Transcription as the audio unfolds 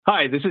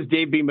Hi, this is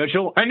Dave B.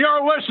 Mitchell, and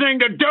you're listening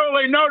to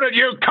Deulley Noted,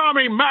 you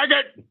commie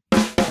maggot!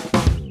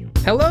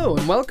 Hello,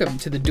 and welcome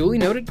to the Deulley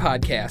Noted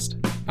podcast.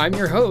 I'm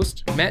your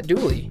host, Matt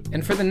Deulley,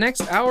 and for the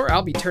next hour,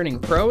 I'll be turning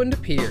pro into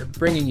peer,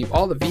 bringing you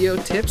all the VO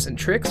tips and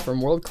tricks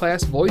from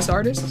world-class voice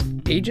artists,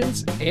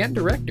 agents, and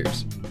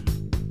directors.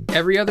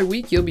 Every other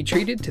week, you'll be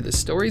treated to the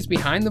stories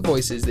behind the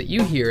voices that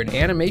you hear in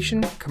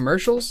animation,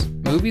 commercials,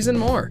 movies, and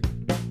more.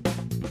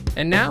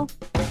 And now,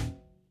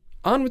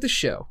 on with the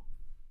show.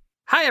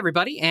 Hi,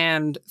 everybody,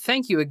 and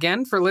thank you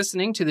again for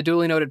listening to the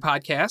Deulley Noted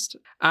podcast.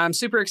 I'm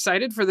super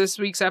excited for this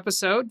week's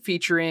episode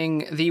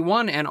featuring the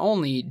one and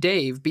only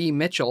Dave B.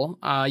 Mitchell.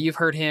 You've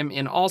heard him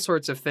in all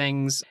sorts of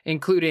things,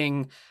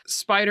 including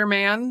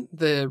Spider-Man,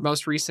 the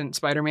most recent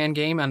Spider-Man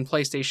game on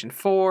PlayStation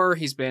 4.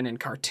 He's been in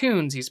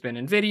cartoons, he's been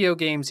in video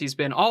games, he's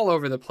been all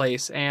over the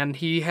place, and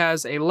he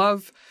has a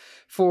love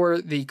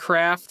for the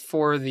craft,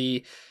 for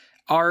the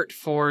art,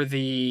 for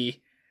the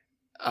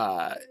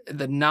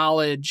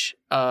knowledge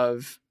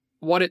of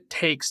what it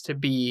takes to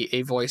be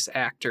a voice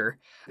actor.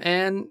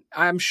 And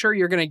I'm sure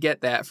you're going to get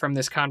that from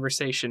this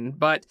conversation.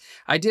 But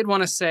I did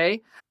want to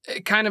say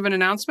kind of an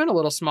announcement, a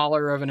little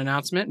smaller of an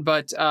announcement,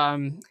 but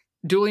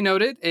Deulley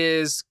Noted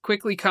is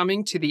quickly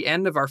coming to the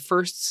end of our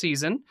first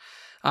season.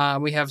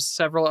 We have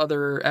several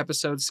other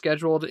episodes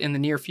scheduled in the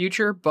near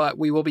future, but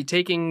we will be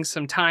taking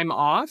some time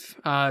off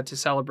to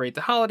celebrate the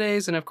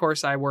holidays. And of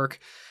course, I work,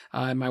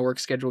 my work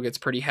schedule gets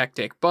pretty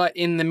hectic. But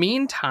in the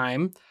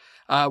meantime,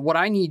 what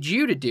I need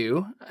you to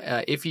do,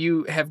 if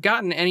you have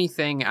gotten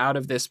anything out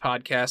of this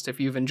podcast, if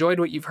you've enjoyed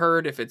what you've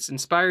heard, if it's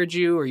inspired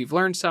you, or you've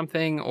learned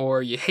something,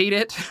 or you hate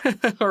it,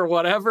 or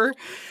whatever,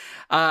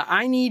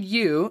 I need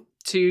you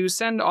to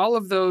send all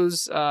of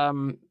those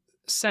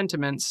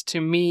sentiments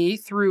to me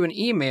through an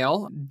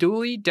email,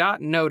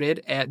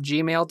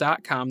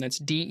 deulley.noted@gmail.com. That's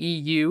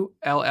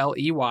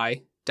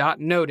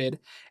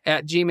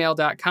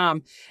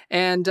DEULLEY.noted@gmail.com.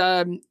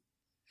 And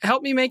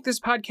help me make this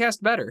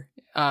podcast better.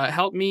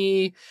 Help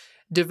me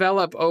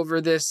develop over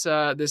this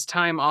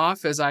time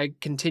off as I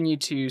continue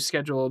to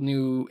schedule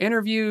new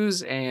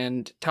interviews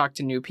and talk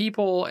to new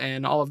people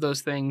and all of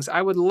those things.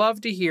 I would love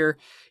to hear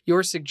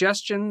your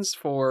suggestions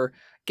for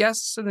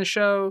guests in the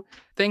show,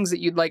 things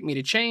that you'd like me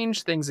to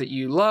change, things that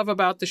you love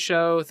about the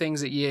show,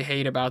 things that you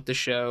hate about the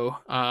show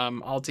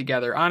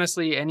altogether.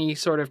 Honestly, any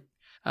sort of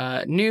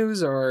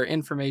news or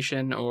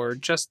information or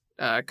just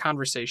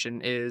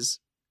conversation is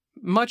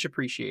much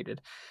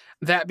appreciated.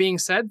 That being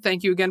said,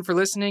 thank you again for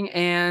listening,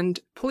 and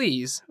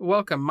please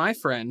welcome my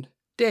friend,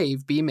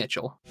 Dave B.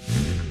 Mitchell.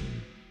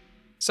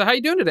 So how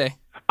you doing today?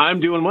 I'm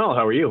doing well.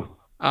 How are you?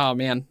 Oh,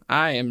 man,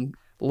 I am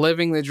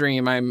living the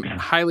dream. I'm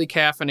highly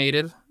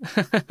caffeinated.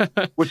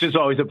 Which is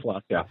always a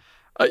plus, yeah.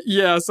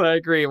 Yes, I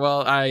agree.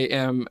 Well, I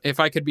am. If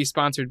I could be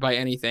sponsored by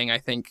anything, I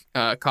think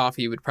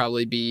coffee would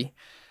probably be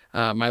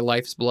my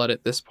life's blood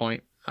at this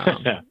point.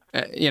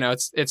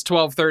 It's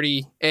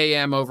 12:30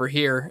 a.m. over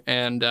here,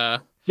 and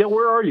yeah,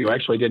 where are you?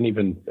 Actually, I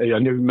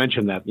never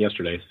mentioned that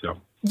yesterday. So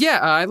yeah,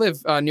 I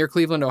live near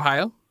Cleveland,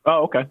 Ohio.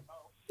 Oh, okay.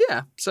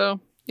 Yeah, so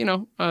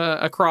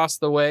across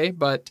the way,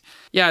 but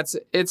yeah,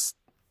 it's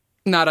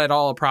not at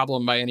all a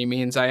problem by any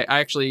means. I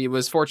actually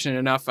was fortunate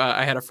enough.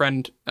 I had a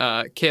friend,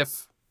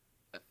 Kiff,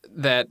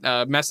 that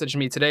messaged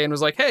me today and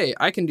was like, "Hey,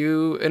 I can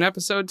do an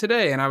episode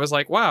today," and I was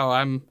like, "Wow,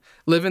 I'm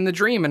living the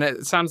dream." And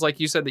it sounds like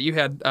you said that you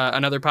had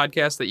another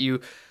podcast that you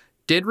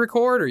did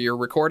record, or you're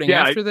recording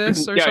after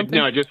this or something?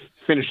 No, I just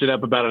finished it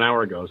up about an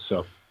hour ago,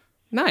 so.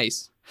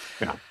 Nice.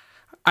 Yeah.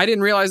 I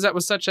didn't realize that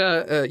was such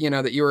that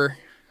you were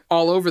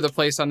all over the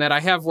place on that. I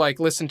have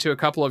listened to a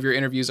couple of your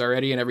interviews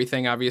already and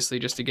everything, obviously,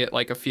 just to get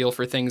a feel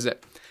for things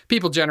that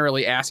people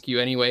generally ask you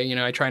anyway.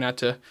 I try not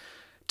to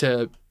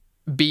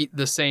beat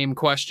the same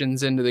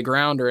questions into the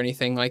ground or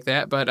anything like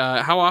that. But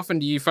how often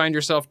do you find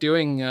yourself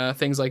doing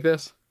things like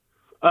this?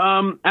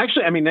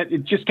 Actually,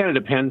 it just kind of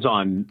depends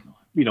on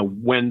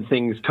when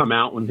things come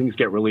out, when things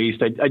get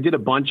released. I did a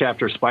bunch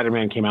after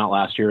Spider-Man came out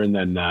last year, and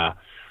then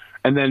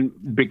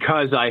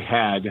because I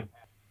had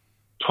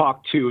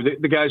talked to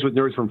the guys with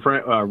Nerds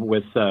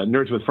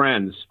with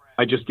Friends,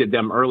 I just did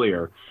them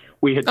earlier.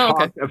 We had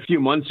talked a few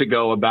months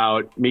ago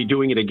about me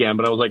doing it again,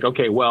 but I was like,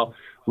 okay, well,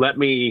 let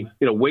me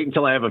wait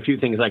until I have a few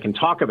things I can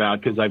talk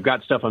about, because I've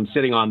got stuff I'm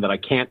sitting on that I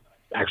can't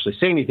actually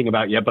say anything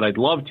about yet, but I'd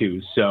love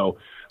to. So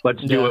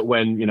let's do it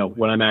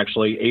when I'm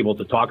actually able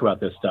to talk about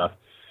this stuff.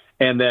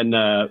 And then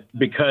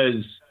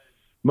because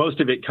most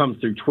of it comes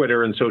through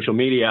Twitter and social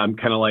media, I'm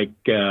kind of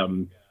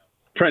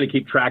trying to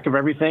keep track of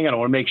everything. And I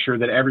want to make sure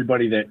that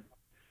everybody that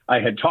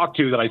I had talked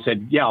to that I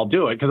said, yeah, I'll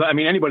do it. Because,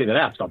 anybody that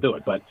asks, I'll do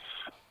it. But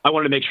I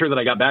wanted to make sure that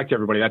I got back to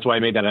everybody. That's why I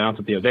made that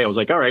announcement the other day. I was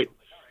like, all right,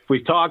 if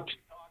we've talked,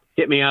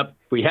 hit me up.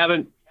 If we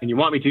haven't and you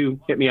want me to,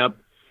 hit me up.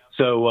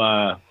 So,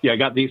 I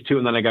got these two.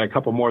 And then I got a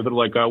couple more that are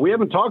like, we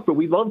haven't talked, but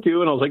we'd love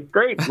to. And I was like,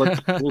 great, we'll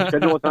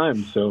schedule a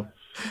time. So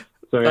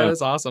yeah. That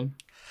is awesome.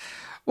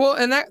 Well,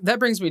 and that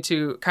brings me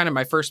to kind of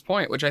my first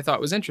point, which I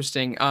thought was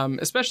interesting,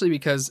 especially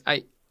because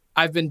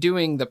I've been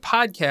doing the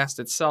podcast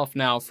itself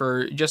now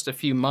for just a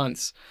few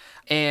months.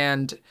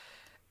 And,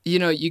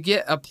 you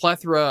get a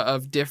plethora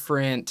of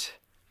different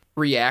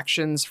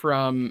reactions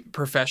from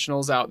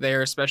professionals out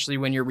there, especially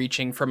when you're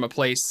reaching from a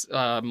place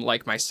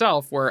like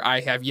myself, where I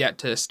have yet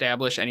to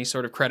establish any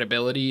sort of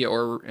credibility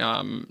or,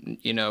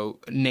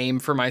 name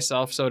for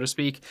myself, so to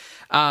speak.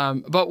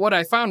 But what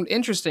I found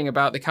interesting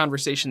about the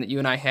conversation that you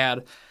and I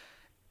had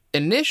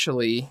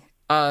initially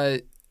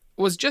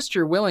was just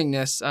your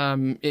willingness.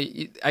 I'm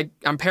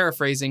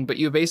paraphrasing, but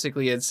you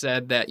basically had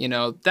said that,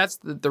 that's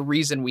the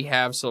reason we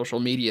have social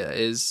media,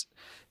 is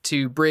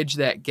to bridge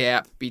that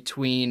gap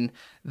between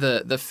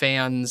the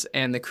fans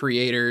and the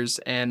creators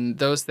and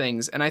those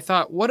things. And I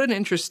thought, what an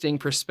interesting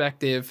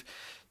perspective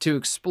to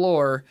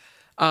explore,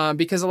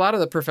 because a lot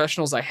of the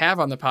professionals I have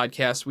on the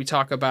podcast, we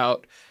talk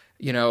about,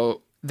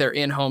 their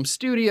in-home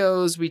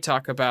studios. We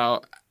talk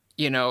about,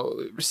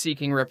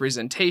 seeking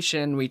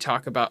representation. We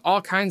talk about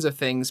all kinds of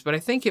things, but I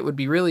think it would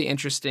be really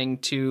interesting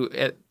to,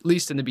 at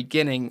least in the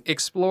beginning,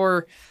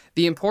 explore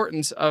the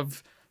importance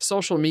of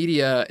social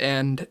media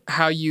and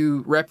how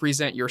you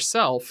represent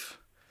yourself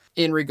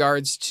in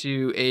regards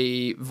to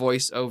a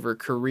voiceover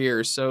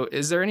career. So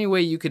is there any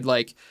way you could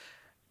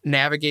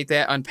navigate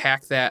that,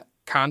 unpack that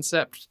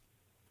concept?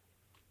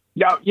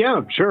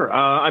 Yeah, sure.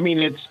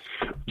 It's,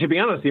 to be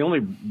honest, the only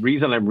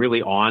reason I'm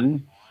really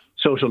on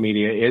social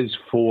media is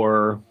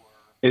for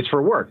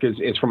work,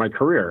 is for my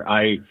career.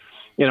 I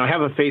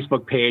have a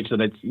Facebook page that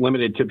it's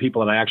limited to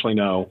people that I actually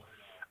know.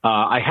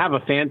 I have a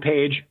fan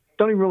page.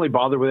 Don't even really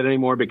bother with it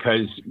anymore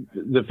because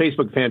the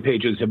Facebook fan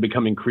pages have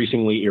become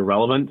increasingly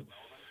irrelevant,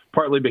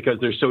 partly because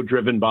they're so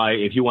driven by,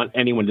 if you want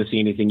anyone to see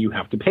anything, you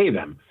have to pay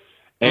them.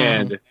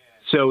 And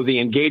so the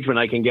engagement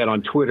I can get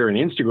on Twitter and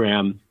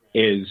Instagram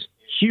is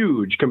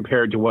huge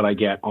compared to what I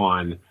get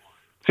on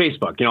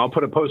Facebook. I'll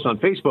put a post on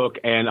Facebook,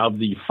 and of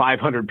the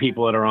 500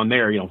 people that are on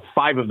there,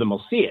 5 of them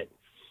will see it.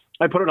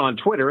 I put it on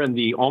Twitter, and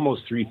the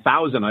almost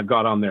 3,000 I've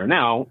got on there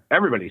now,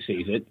 everybody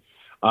sees it.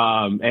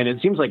 And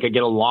it seems like I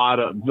get a lot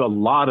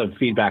of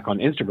feedback on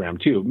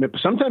Instagram too.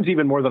 Sometimes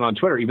even more than on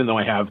Twitter, even though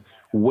I have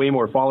way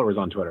more followers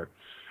on Twitter.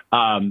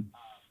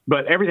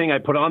 But everything I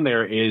put on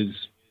there is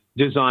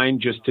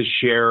designed just to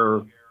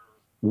share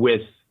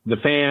with the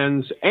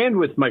fans and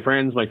with my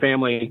friends, my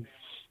family,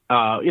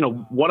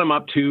 what I'm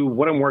up to,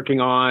 what I'm working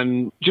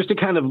on, just to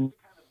kind of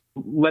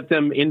let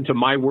them into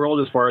my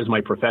world as far as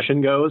my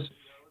profession goes.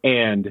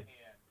 And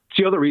it's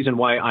the other reason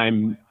why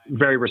I'm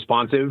very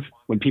responsive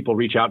when people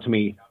reach out to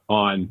me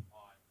on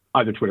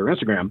either Twitter or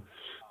Instagram,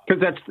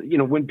 because that's,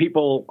 when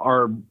people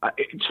are,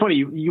 it's funny,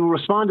 you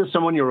respond to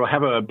someone, you'll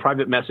have a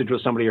private message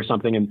with somebody or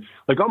something, and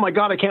like, oh my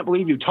God, I can't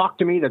believe you talked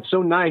to me. That's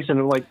so nice. And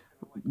they're like,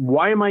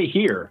 why am I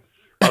here?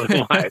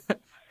 Otherwise,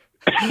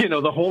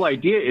 the whole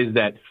idea is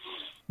that,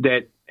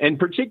 and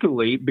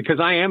particularly because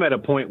I am at a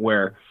point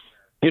where,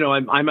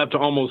 I'm up to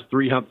almost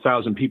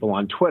 300,000 people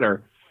on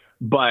Twitter,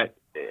 but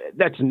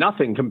that's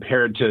nothing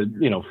compared to,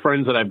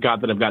 friends that I've got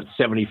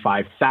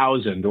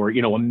 75,000 or,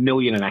 1.5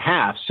 million.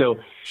 So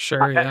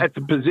sure, yeah. At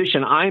the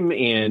position I'm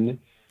in,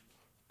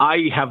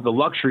 I have the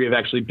luxury of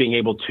actually being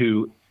able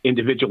to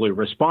individually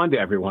respond to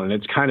everyone. And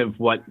it's kind of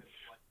what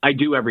I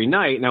do every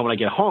night. Now, when I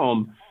get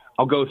home,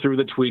 I'll go through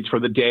the tweets for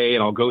the day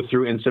and I'll go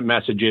through instant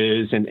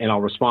messages and I'll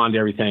respond to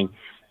everything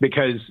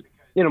because,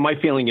 my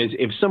feeling is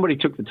if somebody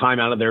took the time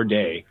out of their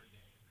day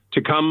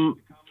to come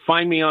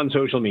find me on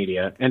social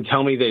media and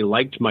tell me they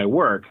liked my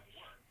work,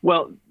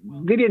 well,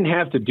 they didn't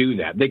have to do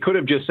that. They could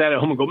have just sat at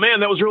home and go,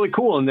 man, that was really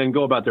cool, and then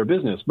go about their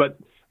business. But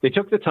they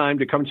took the time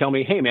to come tell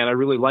me, hey, man, I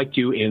really liked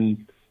you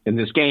in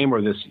this game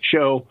or this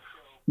show.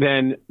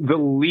 Then the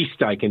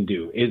least I can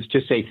do is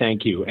to say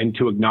thank you and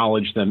to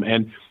acknowledge them.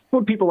 And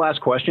when people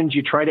ask questions,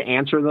 you try to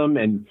answer them.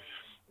 And,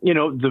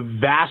 the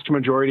vast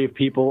majority of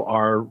people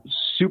are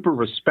super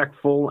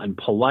respectful and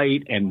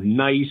polite and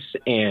nice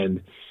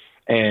and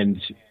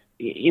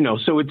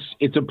so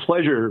it's a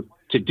pleasure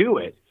to do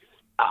it.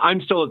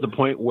 I'm still at the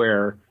point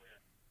where,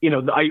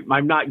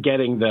 I'm not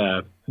getting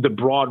the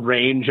broad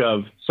range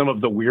of some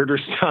of the weirder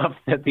stuff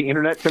that the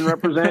internet can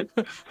represent.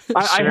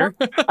 Sure.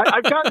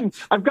 I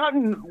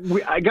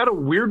got a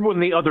weird one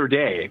the other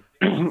day.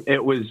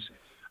 It was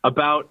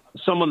about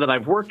someone that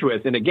I've worked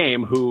with in a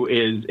game who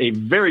is a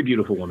very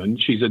beautiful woman.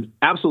 She's an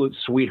absolute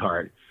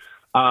sweetheart.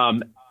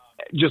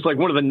 Just like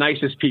one of the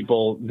nicest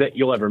people that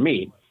you'll ever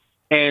meet.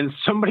 And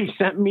somebody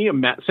sent me a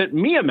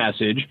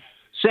message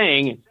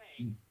saying,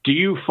 do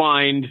you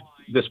find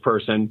this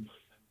person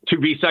to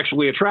be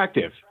sexually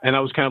attractive? And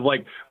I was kind of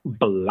like,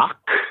 block,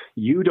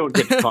 you don't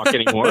get to talk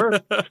anymore.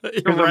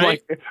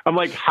 Right. I'm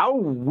like, how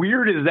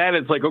weird is that?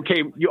 It's like,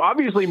 okay, you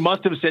obviously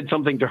must have said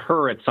something to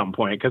her at some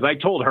point because I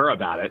told her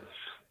about it.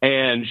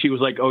 And she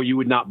was like, oh, you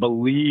would not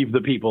believe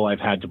the people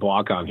I've had to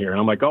block on here. And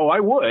I'm like, oh, I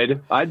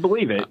would. I'd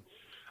believe it.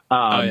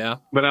 Yeah.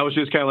 But I was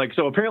just kind of like,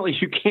 so apparently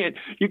you can't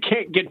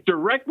get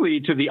directly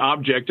to the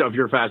object of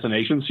your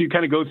fascination. So you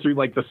kind of go through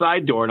like the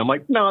side door. And I'm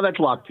like, no, that's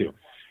locked too.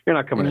 You're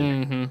not coming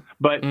in.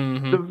 But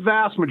the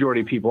vast majority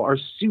of people are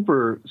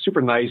super,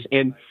 super nice.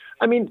 And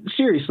I mean,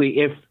 seriously,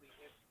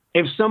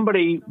 if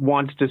somebody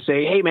wants to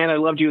say, hey man, I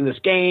loved you in this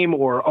game,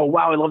 or, oh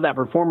wow, I love that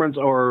performance,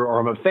 or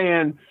I'm a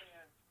fan,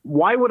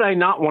 why would I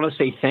not want to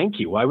say thank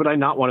you? Why would I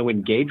not want to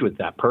engage with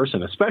that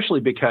person? Especially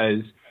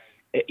because,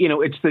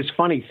 it's this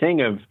funny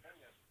thing of,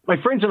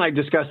 my friends and I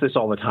discuss this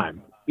all the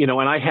time, and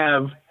I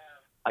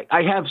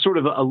have sort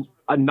of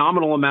a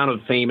nominal amount of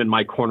fame in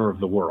my corner of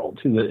the world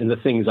in the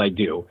things I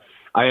do.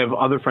 I have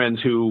other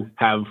friends who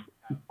have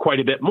quite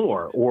a bit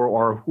more,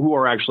 or who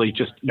are actually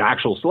just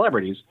actual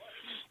celebrities.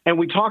 And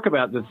we talk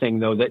about the thing,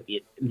 though,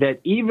 that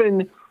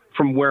even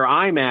from where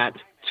I'm at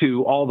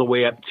to all the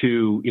way up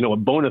to, a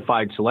bona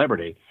fide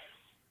celebrity,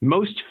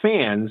 most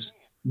fans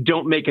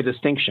don't make a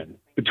distinction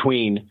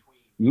between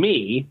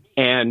me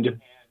and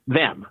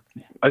them.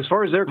 As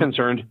far as they're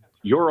concerned,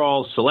 you're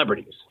all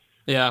celebrities.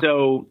 Yeah.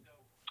 So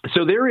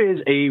there is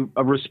a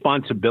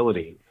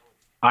responsibility,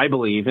 I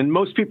believe, and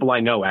most people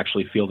I know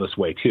actually feel this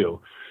way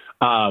too.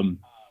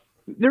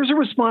 There's a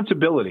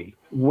responsibility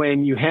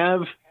when you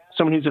have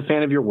someone who's a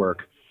fan of your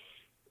work,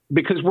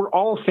 because we're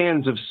all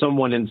fans of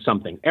someone and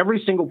something.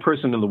 Every single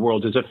person in the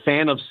world is a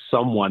fan of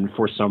someone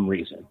for some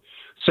reason.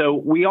 So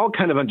we all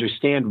kind of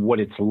understand what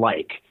it's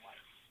like.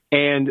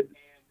 And,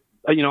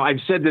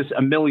 I've said this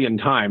a million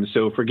times,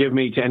 so forgive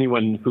me to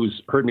anyone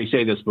who's heard me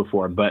say this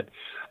before, but,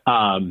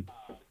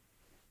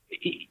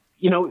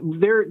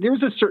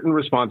 there's a certain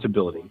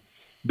responsibility,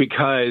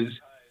 because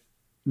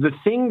the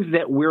things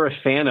that we're a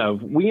fan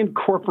of, we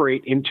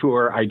incorporate into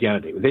our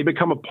identity. They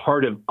become a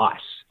part of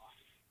us.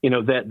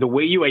 That the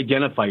way you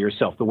identify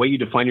yourself, the way you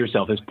define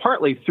yourself, is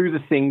partly through the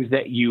things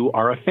that you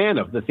are a fan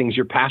of, the things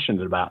you're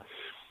passionate about.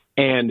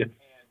 And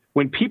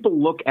when people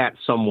look at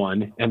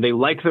someone and they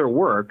like their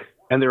work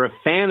and they're a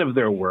fan of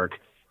their work,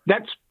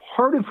 that's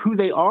part of who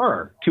they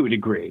are to a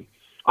degree.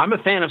 I'm a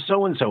fan of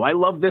so-and-so. I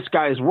love this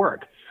guy's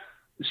work.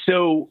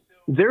 So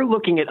they're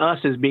looking at us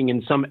as being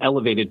in some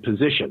elevated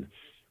position,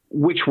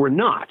 which we're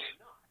not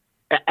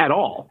at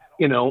all.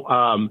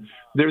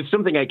 There's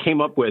something I came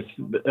up with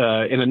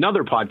in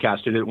another podcast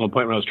I did at one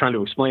point when I was trying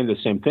to explain the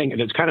same thing. And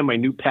it's kind of my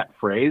new pet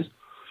phrase,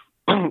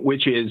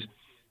 which is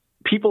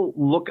people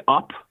look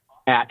up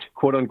at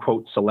quote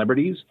unquote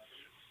celebrities.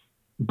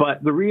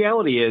 But the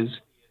reality is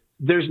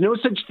there's no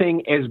such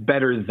thing as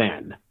better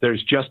than.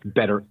 There's just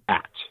better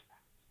at.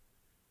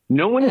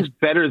 No one is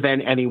better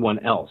than anyone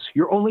else.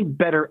 You're only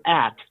better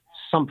at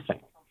something.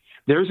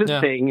 There's a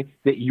thing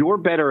that you're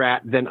better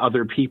at than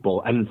other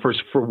people. And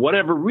for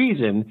whatever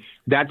reason,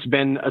 that's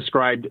been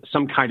ascribed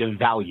some kind of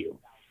value.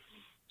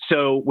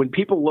 So when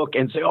people look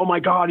and say, oh my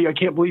God, I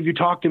can't believe you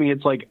talked to me.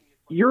 It's like,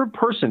 you're a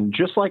person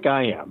just like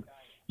I am.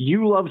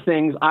 You love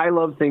things. I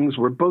love things.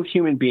 We're both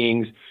human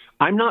beings.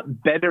 I'm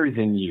not better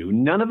than you.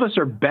 None of us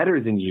are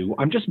better than you.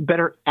 I'm just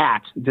better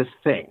at this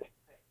thing.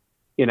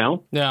 There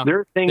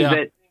are things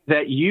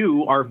that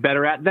you are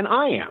better at than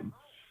I am.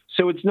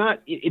 So it's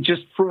not, it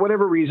just, for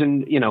whatever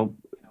reason,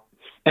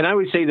 and I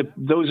would say that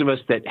those of us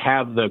that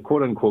have the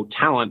quote unquote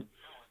talent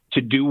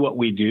to do what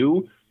we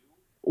do,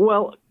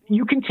 well,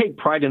 you can take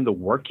pride in the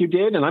work you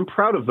did. And I'm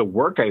proud of the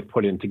work I've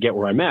put in to get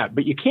where I'm at,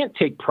 but you can't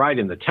take pride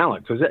in the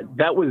talent, because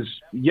that was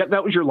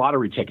your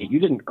lottery ticket. You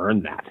didn't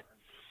earn that.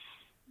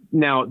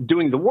 Now,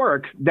 doing the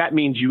work, that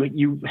means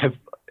you have,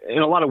 in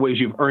a lot of ways,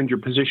 you've earned your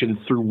position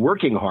through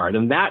working hard.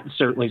 And that's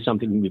certainly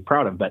something to be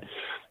proud of.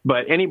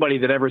 But anybody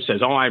that ever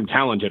says, oh, I'm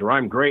talented or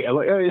I'm great,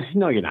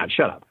 no, you're not.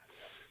 Shut up.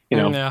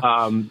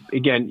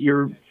 Again,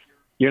 you're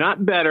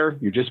not better.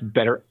 You're just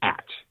better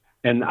at.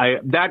 And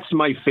that's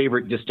my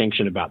favorite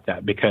distinction about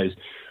that, because,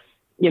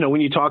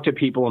 when you talk to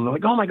people and they're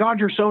like, oh my God,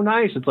 you're so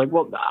nice. It's like,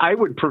 well, I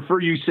would prefer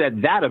you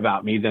said that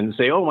about me than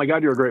say, oh my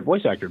God, you're a great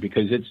voice actor,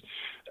 because it's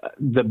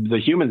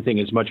the human thing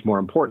is much more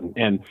important.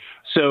 And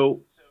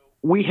so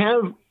we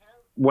have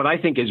what I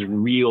think is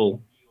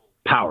real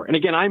power. And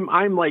again,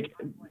 I'm like,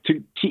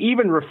 to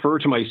even refer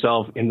to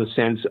myself in the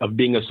sense of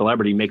being a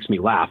celebrity makes me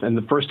laugh. And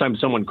the first time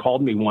someone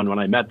called me one when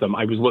I met them,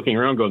 I was looking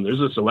around going, there's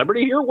a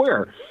celebrity here?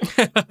 Where?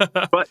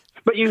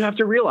 But you have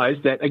to realize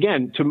that,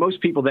 again, to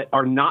most people that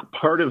are not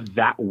part of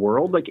that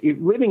world, like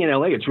living in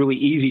LA, it's really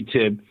easy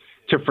to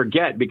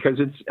forget, because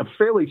it's a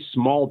fairly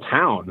small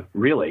town,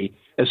 really,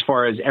 as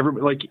far as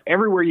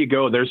everywhere you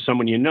go, there's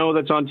someone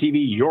that's on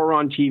TV, you're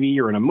on TV,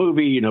 you're in a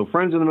movie,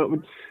 friends in the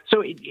movie.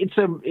 So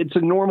it's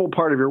a normal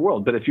part of your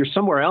world. But if you're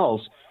somewhere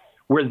else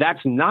where that's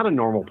not a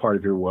normal part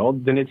of your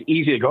world, then it's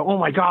easy to go, oh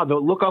my God,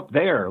 look up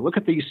there, look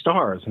at these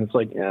stars. And it's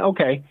like, yeah,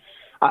 okay,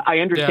 I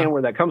understand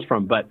where that comes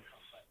from. But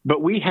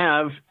we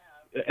have,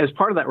 as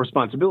part of that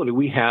responsibility,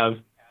 we have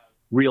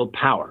real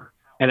power.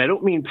 And I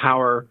don't mean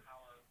power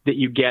that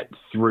you get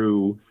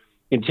through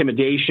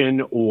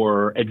intimidation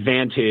or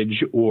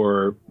advantage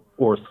or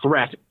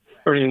threat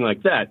or anything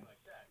like that.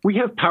 We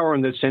have power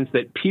in the sense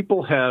that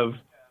people have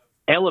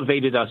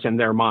elevated us in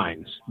their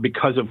minds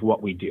because of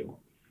what we do.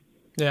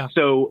 Yeah.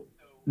 So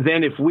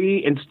then if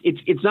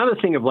it's not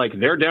a thing of like,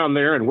 they're down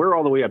there and we're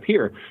all the way up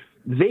here.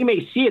 They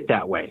may see it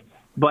that way,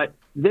 but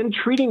then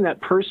treating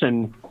that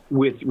person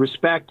with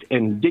respect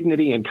and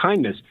dignity and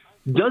kindness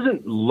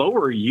doesn't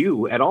lower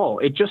you at all.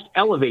 It just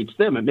elevates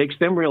them. It makes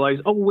them realize,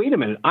 oh, wait a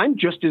minute, I'm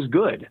just as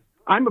good.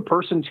 I'm a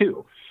person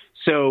too.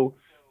 So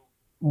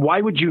why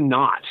would you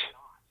not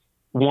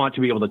want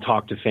to be able to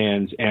talk to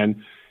fans?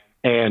 And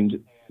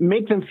and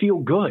make them feel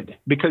good,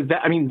 because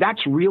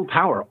that's real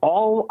power.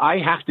 All I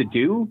have to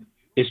do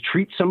is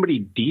treat somebody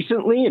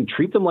decently and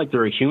treat them like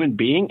they're a human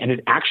being, and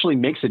it actually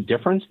makes a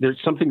difference. There's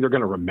something they're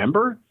going to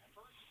remember.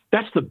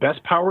 That's the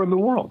best power in the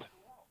world.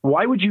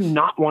 Why would you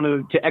not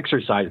want to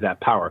exercise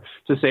that power?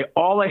 To say,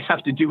 all I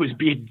have to do is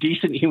be a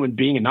decent human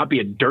being and not be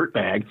a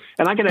dirtbag,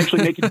 and I can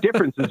actually make a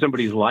difference in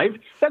somebody's life.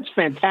 That's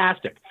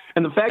fantastic.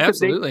 And the fact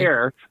Absolutely. that they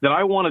care that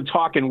I want to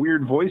talk in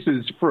weird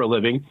voices for a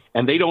living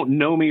and they don't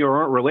know me or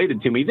aren't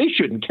related to me, they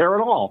shouldn't care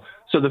at all.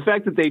 So the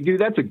fact that they do,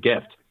 that's a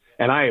gift,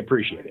 and I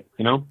appreciate it,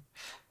 you know?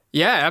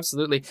 Yeah,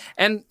 absolutely.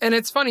 And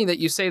it's funny that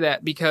you say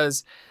that,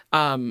 because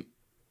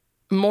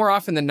more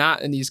often than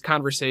not in these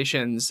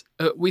conversations,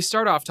 we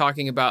start off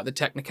talking about the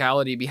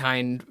technicality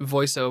behind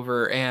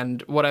voiceover.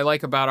 And what I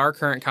like about our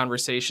current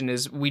conversation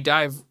is we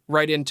dive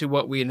right into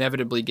what we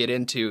inevitably get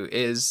into,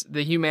 is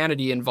the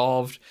humanity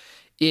involved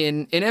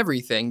in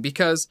everything,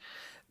 because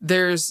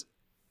there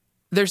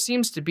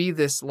seems to be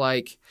this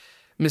like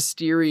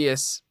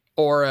mysterious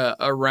aura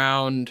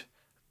around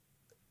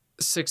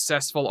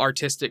successful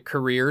artistic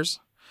careers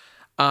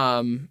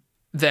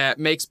that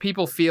makes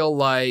people feel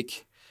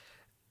like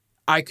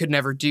I could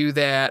never do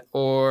that,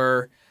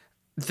 or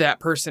that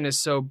person is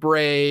so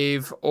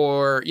brave,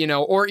 or, you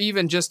know, or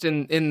even just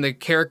in the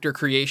character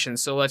creation.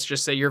 So let's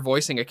just say you're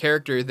voicing a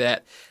character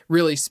that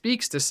really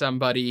speaks to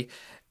somebody.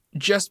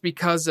 Just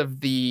because of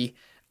the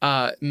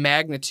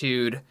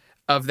magnitude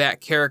of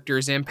that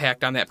character's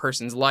impact on that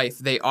person's life,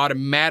 they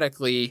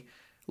automatically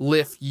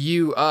lift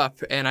you up.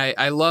 And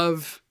I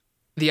love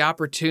the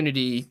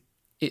opportunity.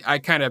 I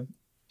kind of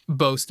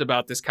boast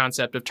about this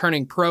concept of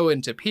turning pro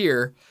into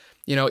peer.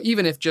 You know,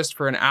 even if just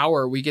for an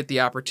hour we get the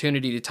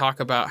opportunity to talk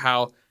about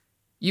how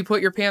you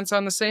put your pants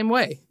on the same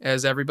way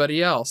as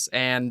everybody else,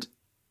 and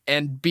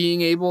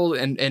being able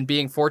and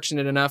being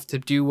fortunate enough to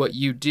do what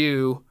you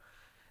do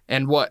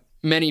and what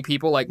many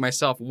people like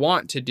myself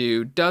want to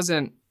do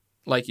doesn't,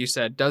 like you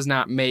said, does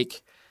not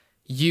make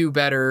you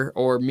better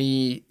or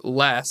me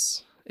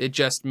less. It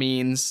just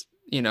means,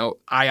 you know,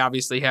 I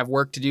obviously have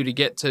work to do to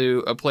get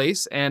to a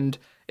place, and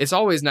it's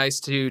always nice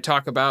to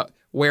talk about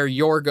where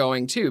you're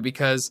going too,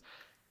 because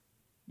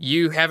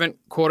you haven't,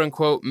 quote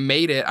unquote,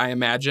 made it, I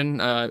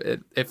imagine.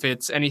 If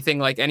it's anything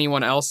like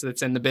anyone else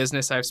that's in the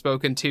business I've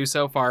spoken to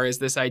so far, is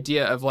this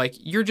idea of like,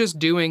 you're just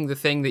doing the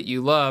thing that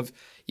you love.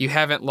 You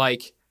haven't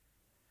like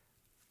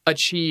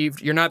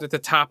achieved, you're not at the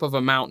top of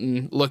a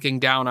mountain looking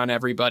down on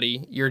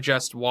everybody. You're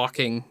just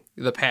walking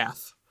the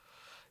path,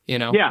 you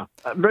know? Yeah,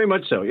 very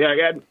much so.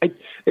 Yeah,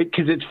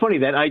 because it's funny,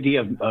 that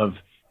idea of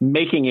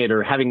making it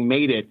or having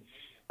made it,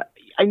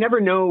 I never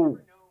know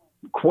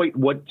quite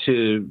what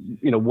to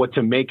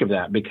make of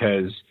that,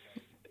 because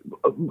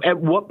at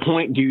what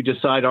point do you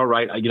decide, all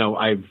right, you know,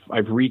 I've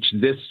reached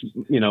this,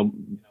 you know,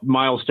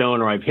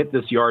 milestone, or I've hit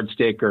this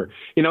yardstick, or,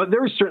 you know,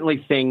 there are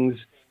certainly things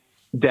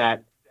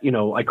that, you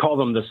know, I call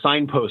them the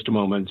signpost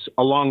moments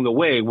along the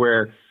way,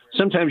 where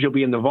sometimes you'll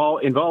be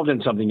involved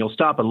in something, you'll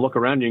stop and look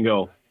around you and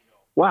go,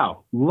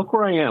 wow, look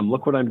where I am,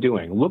 look what I'm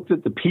doing, look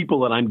at the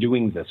people that I'm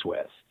doing this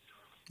with.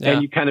 Yeah.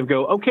 And you kind of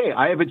go, okay,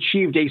 I have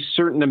achieved a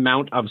certain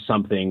amount of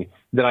something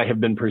that I have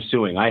been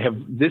pursuing.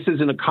 This is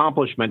an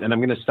accomplishment, and I'm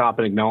going to stop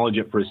and acknowledge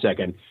it for a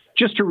second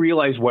just to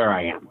realize where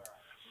I am.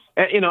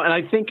 And, you know, and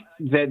I think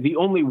that the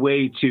only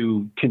way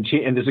to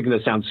continue, and this is going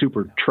to sound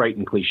super trite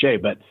and cliche,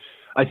 but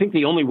I think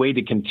the only way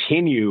to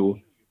continue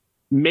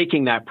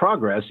making that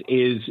progress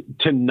is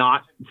to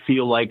not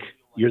feel like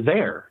you're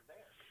there.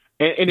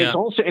 And yeah. It's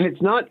also, and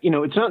it's not, you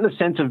know, it's not in the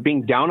sense of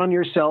being down on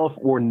yourself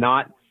or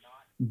not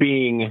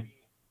being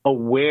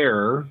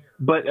aware,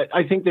 but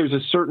I think there's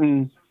a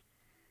certain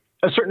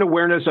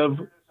awareness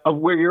of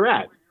where you're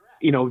at,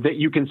 you know, that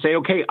you can say,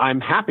 okay, I'm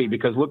happy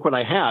because look what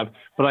I have,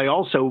 but I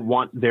also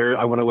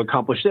I want to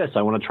accomplish this.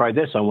 I want to try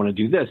this. I want to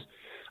do this.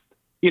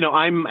 You know,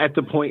 I'm at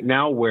the point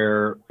now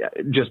where,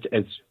 just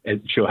as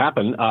it should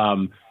happen,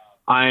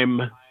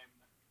 I'm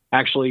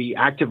actually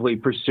actively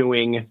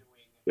pursuing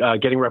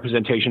getting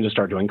representation to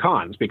start doing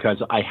cons,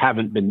 because I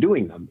haven't been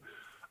doing them.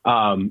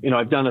 You know,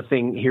 I've done a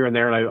thing here and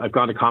there, and I've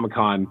gone to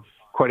Comic-Con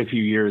quite a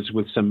few years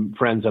with some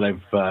friends that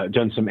I've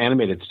done some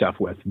animated stuff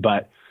with,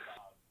 but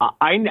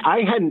I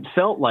hadn't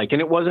felt like,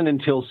 and it wasn't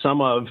until some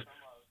of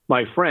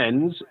my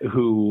friends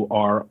who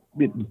are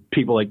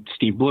people like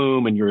Steve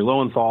Bloom and Yuri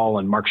Lowenthal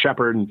and Mark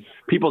Shepard and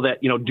people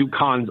that, you know, do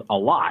cons a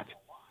lot,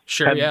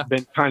 have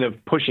been kind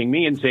of pushing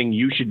me and saying,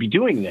 you should be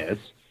doing this.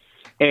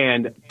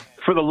 And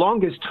for the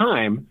longest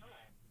time,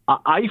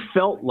 I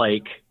felt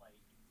like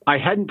I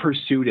hadn't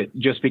pursued it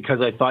just because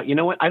I thought, you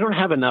know what, I don't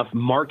have enough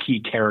marquee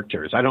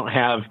characters. I don't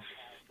have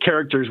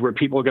characters where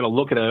people are going to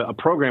look at a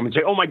program and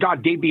say, oh my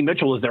God, Dave B.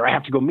 Mitchell is there, I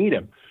have to go meet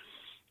him.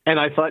 And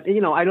I thought,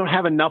 you know, I don't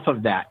have enough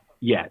of that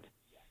yet.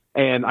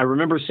 And I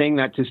remember saying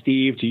that to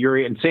Steve, to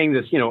Yuri, and saying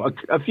this, you know,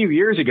 a few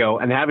years ago,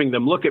 and having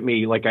them look at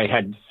me like I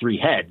had three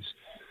heads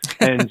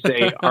and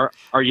say,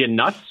 are you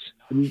nuts?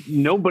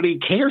 Nobody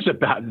cares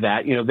about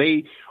that. You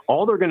know,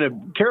 all they're going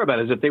to care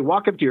about is if they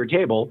walk up to your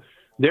table,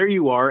 there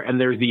you are, and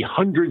there's the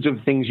hundreds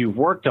of things you've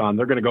worked on.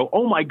 They're going to go,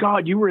 oh my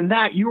God, you were in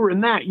that, you were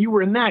in that, you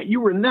were in that, you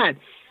were in that.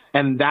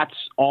 And that's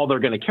all they're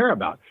going to care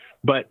about.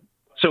 But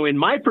so in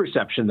my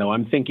perception, though,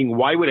 I'm thinking,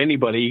 why would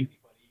anybody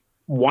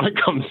want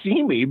to come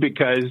see me?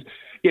 Because,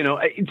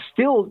 it's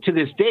still to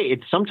this day,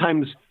 it's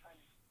sometimes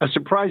a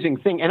surprising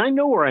thing. And I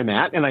know where I'm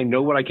at, and I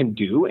know what I can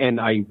do. And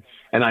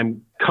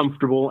I'm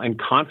comfortable and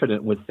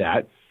confident with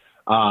that.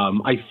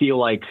 I feel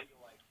like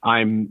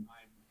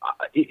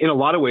in a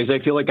lot of ways,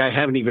 I feel like I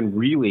haven't even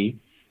really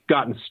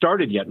gotten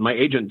started yet. My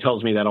agent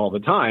tells me that all the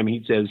time.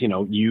 He says,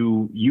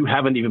 you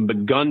haven't even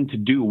begun to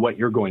do what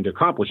you're going to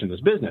accomplish in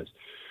this business.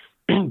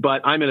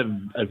 But I'm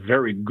in a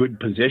very good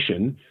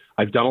position.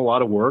 I've done a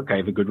lot of work. I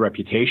have a good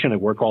reputation. I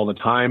work all the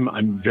time.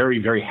 I'm very,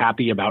 very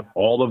happy about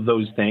all of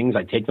those things.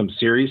 I take them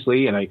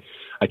seriously, and I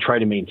try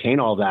to maintain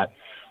all that.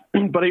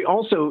 But I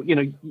also,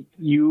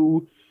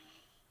 you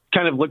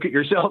kind of look at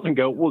yourself and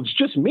go, well, it's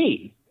just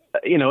me.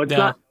 It's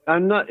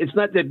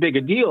not that big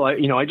a deal.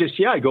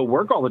 I go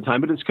work all the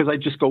time, but it's because I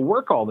just go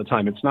work all the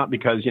time. It's not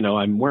because,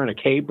 I'm wearing a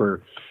cape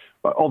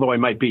although I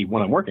might be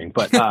when I'm working,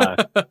 but I'm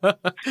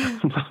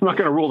not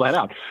going to rule that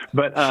out.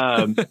 But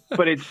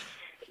it's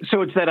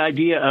that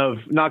idea of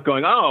not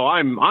going, oh,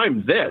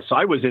 I'm this,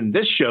 I was in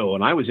this show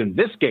and I was in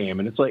this game.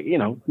 And it's like,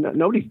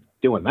 nobody's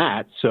doing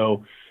that.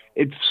 So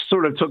it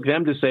sort of took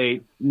them to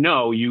say,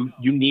 no, you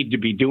need to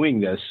be doing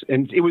this.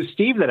 And it was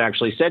Steve that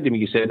actually said to me,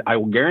 he said, I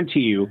will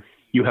guarantee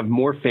you have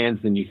more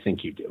fans than you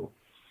think you do.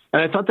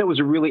 And I thought that was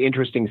a really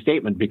interesting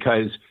statement,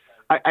 because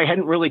I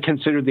hadn't really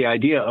considered the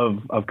idea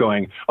of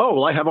going, oh,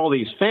 well, I have all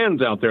these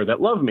fans out there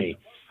that love me.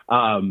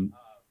 And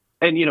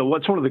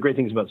what's one of the great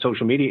things about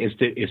social media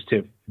is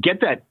to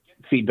get that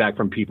feedback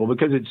from people,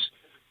 because it's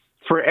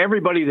for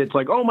everybody that's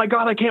like, oh my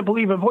God, I can't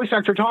believe a voice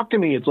actor talked to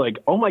me. It's like,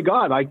 oh my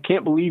God, I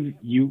can't believe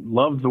you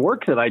love the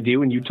work that I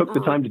do and you took the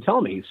time to tell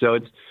me. So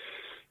it's,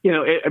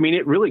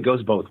 it really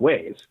goes both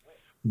ways.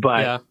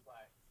 But,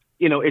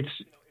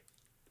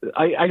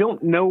 I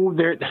don't know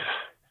there.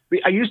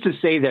 I used to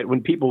say that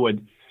when people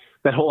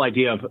that whole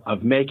idea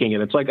of making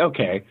it, it's like,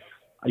 okay,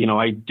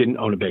 I didn't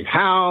own a big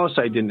house.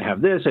 I didn't have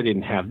this. I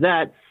didn't have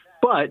that.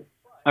 But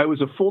I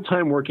was a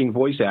full-time working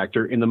voice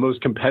actor in the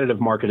most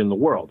competitive market in the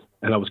world.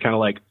 And I was kind of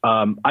like,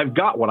 I've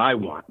got what I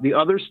want. The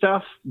other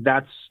stuff,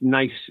 that's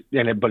nice,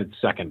 but it's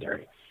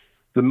secondary.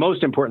 The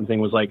most important thing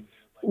was like,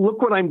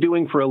 look what I'm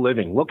doing for a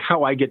living. Look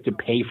how I get to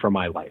pay for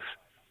my life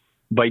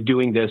by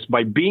doing this,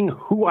 by being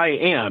who I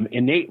am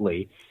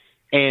innately.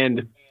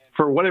 And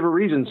for whatever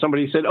reason,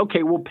 somebody said,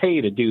 okay, we'll pay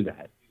you to do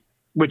that.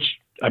 Which,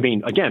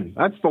 again,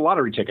 that's the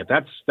lottery ticket.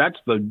 That's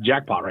the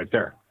jackpot right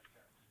there.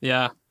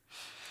 Yeah.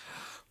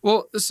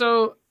 Well,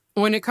 so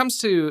when it comes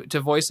to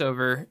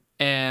voiceover,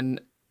 and,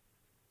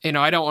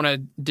 I don't want to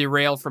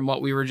derail from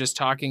what we were just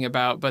talking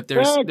about, but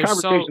there's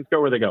conversations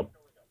go where they go.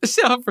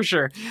 So for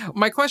sure.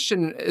 My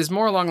question is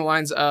more along the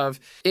lines of,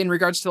 in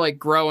regards to like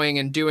growing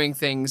and doing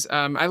things.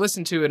 I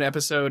listened to an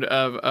episode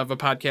of a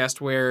podcast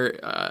where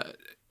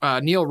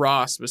Neil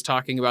Ross was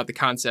talking about the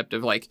concept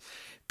of like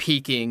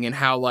peaking, and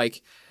how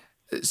like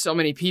so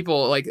many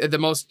people, like the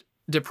most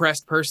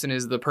depressed person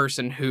is the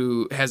person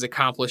who has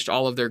accomplished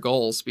all of their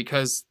goals,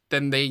 because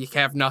then they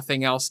have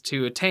nothing else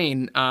to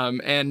attain.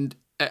 And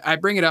I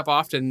bring it up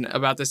often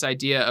about this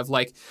idea of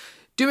like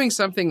doing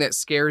something that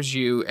scares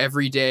you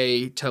every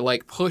day to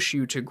like push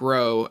you to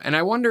grow. And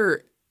I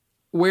wonder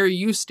where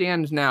you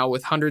stand now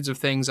with hundreds of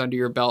things under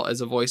your belt as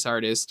a voice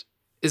artist.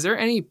 Is there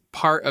any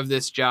part of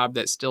this job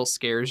that still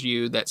scares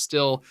you, that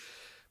still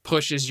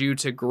pushes you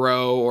to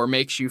grow, or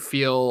makes you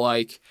feel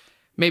like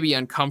maybe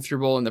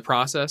uncomfortable in the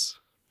process?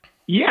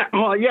 Yeah.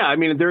 Well, yeah.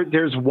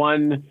 There's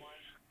one,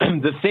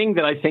 the thing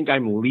that I think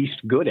I'm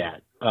least good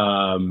at,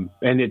 and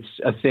it's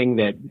a thing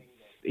that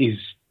is,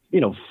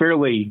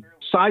 fairly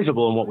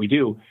sizable in what we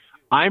do.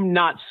 I'm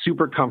not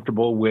super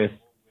comfortable with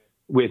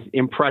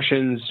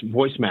impressions,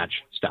 voice match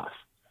stuff.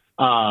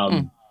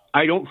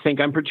 I don't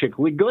think I'm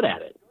particularly good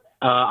at it.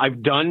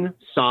 I've done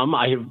some.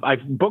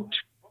 I've booked,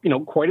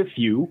 quite a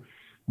few,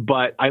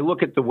 but I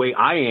look at the way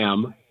I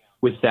am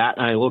with that,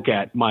 and I look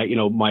at my,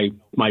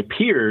 my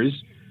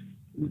peers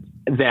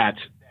that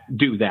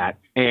do that,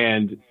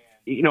 and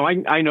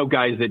I know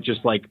guys that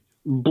just like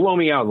blow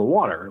me out of the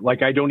water.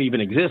 Like I don't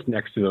even exist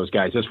next to those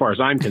guys as far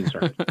as I'm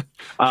concerned.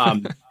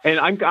 And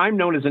I'm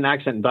known as an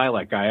accent and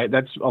dialect guy.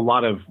 That's a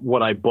lot of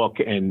what I book,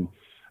 and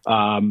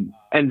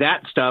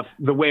that stuff,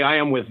 the way I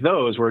am with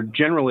those, where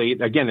generally,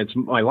 again, it's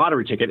my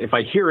lottery ticket. If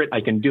I hear it,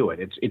 I can do it.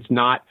 It's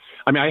not,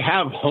 I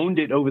have honed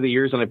it over the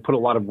years, and I put a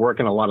lot of work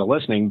and a lot of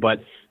listening,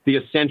 but the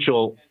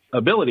essential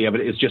ability of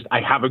it is just,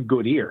 I have a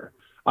good ear.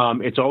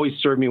 It's always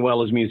served me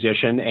well as a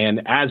musician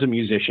and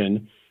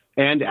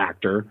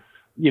actor.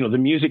 The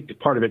music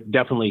part of it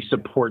definitely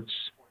supports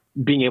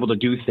being able to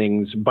do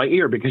things by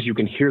ear, because you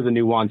can hear the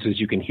nuances,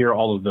 you can hear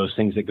all of those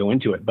things that go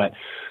into it. But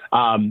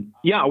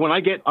when I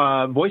get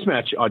voice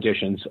match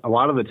auditions, a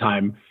lot of the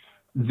time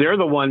they're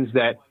the ones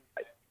that,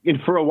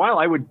 and for a while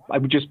I would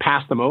just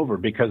pass them over,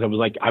 because I was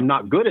like, I'm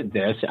not good at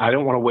this. I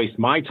don't want to waste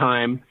my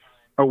time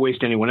or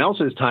waste anyone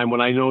else's time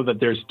when I know that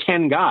there's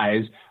 10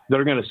 guys that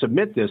are going to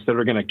submit this, that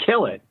are going to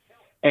kill it.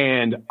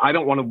 And I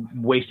don't want to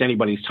waste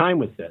anybody's time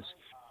with this.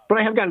 But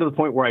I have gotten to the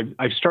point where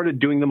I've started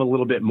doing them a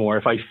little bit more.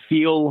 If I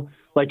feel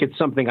like it's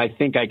something I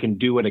think I can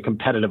do at a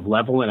competitive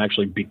level and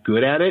actually be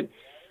good at it,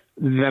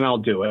 then I'll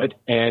do it.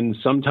 And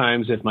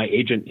sometimes if my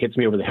agent hits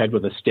me over the head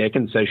with a stick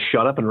and says,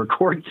 shut up and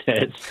record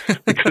this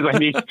because I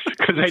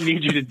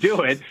need you to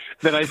do it,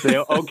 then I say,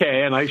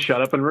 okay. And I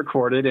shut up and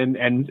record it.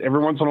 And every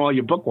once in a while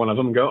you book one of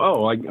them and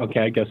go, okay,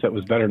 I guess that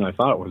was better than I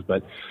thought it was.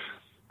 But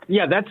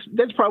yeah,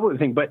 that's probably the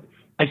thing. But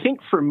I think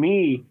for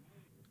me,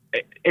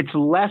 it's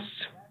less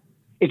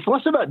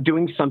about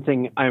doing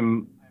something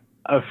I'm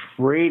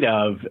afraid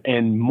of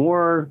and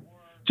more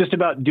just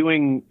about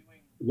doing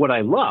what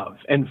I love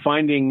and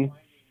finding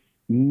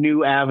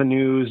new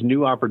avenues,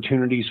 new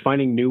opportunities,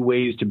 finding new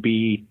ways to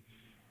be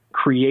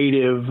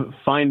creative,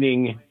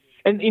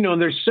 and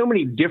there's so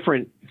many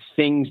different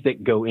things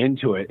that go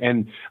into it.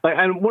 And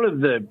one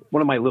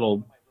of my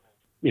little,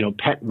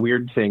 pet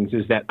weird things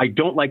is that I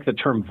don't like the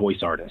term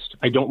voice artist.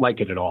 I don't like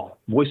it at all.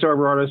 Voice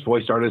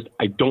artist,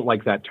 I don't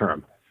like that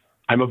term.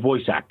 I'm a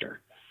voice actor.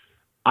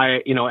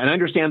 And I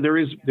understand there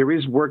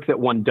is work that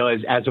one does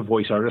as a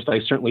voice artist.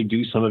 I certainly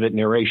do some of it,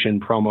 narration,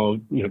 promo,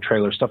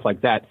 trailer, stuff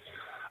like that.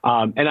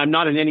 And I'm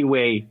not in any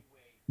way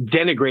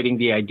denigrating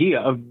the idea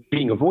of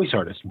being a voice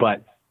artist,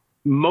 but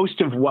most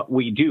of what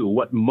we do,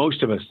 what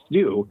most of us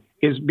do,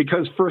 is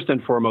because first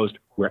and foremost,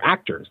 we're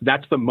actors.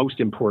 That's the most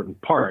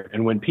important part.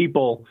 And when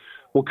people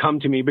will come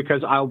to me,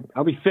 because I'll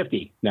be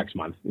 50 next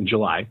month in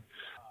July.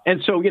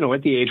 And so,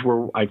 at the age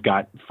where I've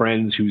got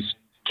friends whose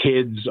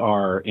kids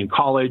are in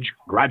college,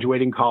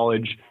 graduating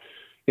college,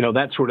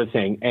 that sort of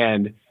thing.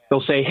 And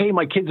they'll say, hey,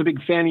 my kid's a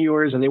big fan of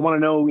yours and they want to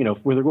know,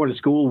 where they're going to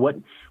school,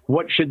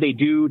 what should they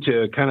do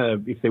to kind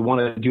of, if they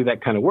want to do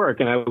that kind of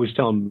work. And I always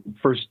tell them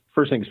first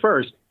things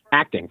first,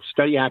 acting,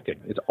 study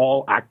acting. It's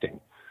all acting.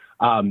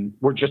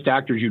 We're just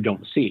actors you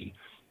don't see.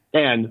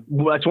 And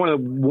that's one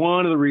of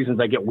the reasons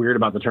I get weird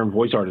about the term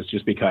voice artist,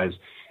 just because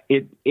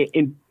I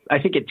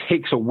think it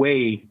takes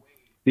away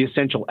the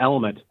essential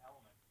element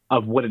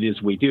of what it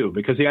is we do.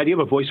 Because the idea of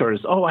a voice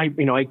artist,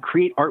 I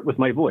create art with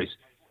my voice.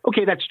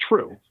 Okay, that's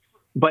true.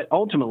 But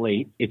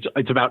ultimately,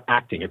 it's about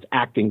acting. It's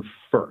acting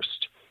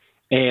first.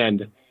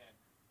 And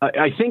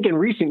I think in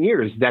recent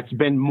years, that's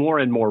been more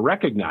and more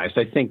recognized.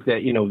 I think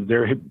that,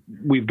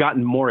 we've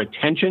gotten more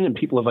attention and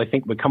people have, I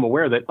think, become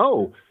aware that,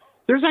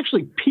 there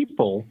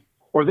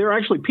are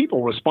actually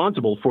people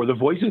responsible for the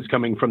voices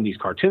coming from these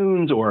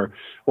cartoons or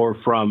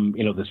from,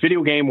 this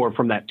video game or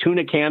from that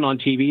tuna can on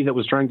TV that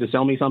was trying to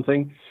sell me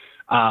something.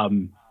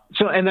 And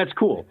that's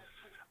cool.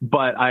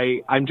 But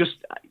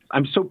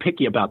I'm so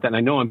picky about that. And I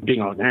know I'm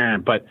being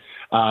but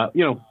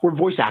we're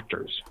voice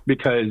actors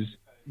because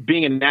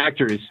being an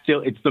actor is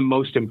it's the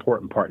most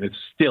important part. And it's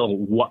still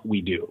what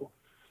we do.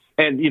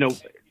 And,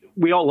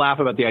 we all laugh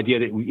about the idea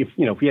that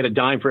if we had a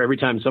dime for every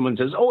time someone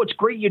says, oh, it's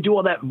great you do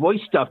all that voice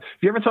stuff. Have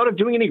you ever thought of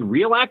doing any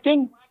real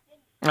acting?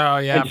 Oh,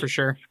 yeah, for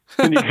sure.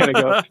 And you kind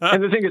of go,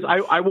 and the thing is,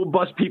 I will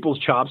bust people's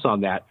chops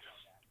on that,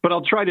 but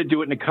I'll try to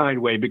do it in a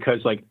kind way because,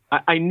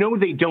 I know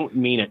they don't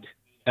mean it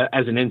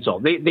as an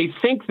insult. They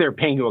think they're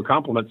paying you a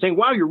compliment, saying,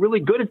 wow, you're really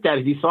good at that.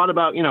 Have you thought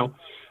about,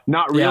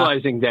 not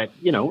realizing that,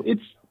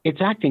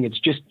 it's acting. It's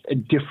just a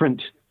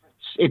different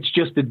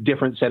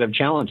set of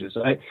challenges.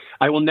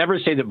 I will never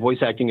say that voice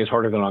acting is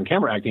harder than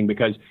on-camera acting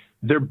because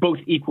they're both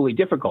equally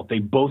difficult. They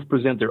both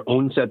present their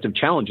own sets of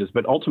challenges,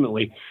 but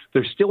ultimately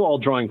they're still all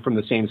drawing from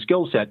the same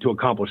skill set to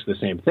accomplish the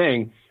same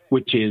thing,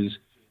 which is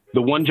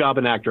the one job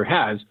an actor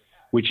has,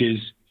 which is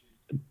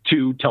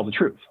to tell the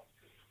truth.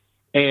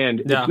 And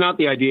It's not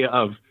the idea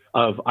of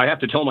I have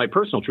to tell my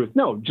personal truth.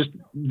 No, just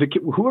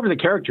whoever the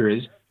character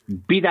is,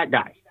 be that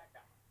guy.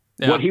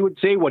 Yeah. What he would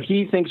say, what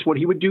he thinks, what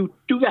he would do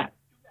that.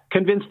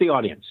 Convince the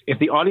audience. If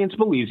the audience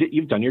believes it,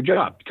 you've done your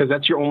job because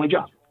that's your only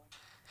job.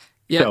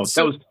 Yeah.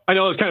 So I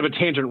know it was kind of a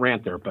tangent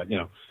rant there, but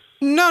No.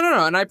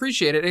 And I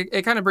appreciate it.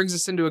 It kind of brings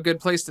us into a good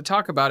place to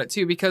talk about it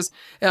too, because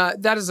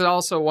that is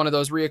also one of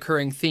those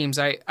reoccurring themes.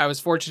 I was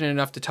fortunate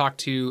enough to talk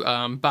to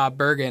Bob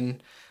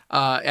Bergen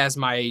as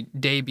my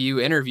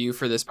debut interview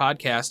for this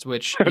podcast,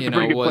 which that's a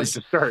pretty good place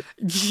to start.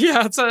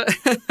 Yeah, it's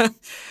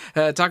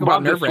talk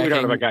about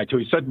nerve-wracking. Of a guy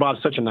too.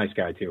 Bob's such a nice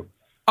guy too.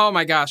 Oh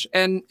my gosh,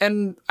 and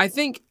I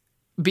think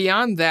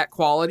beyond that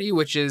quality,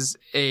 which is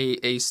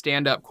a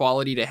stand-up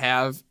quality to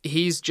have,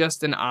 he's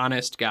just an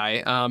honest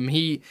guy.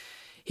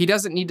 He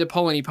doesn't need to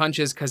pull any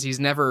punches because he's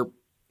never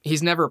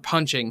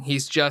punching.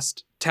 He's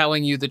just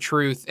telling you the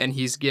truth and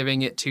he's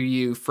giving it to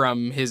you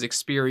from his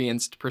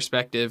experienced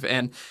perspective.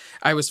 And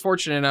I was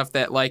fortunate enough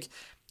that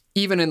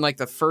even in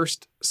the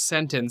first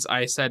sentence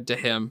I said to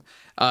him,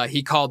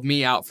 he called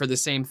me out for the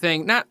same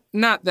thing.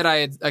 Not that I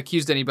had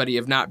accused anybody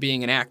of not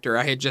being an actor.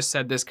 I had just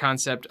said this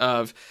concept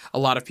of a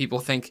lot of people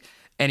think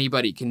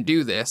anybody can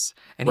do this.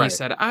 And He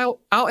said,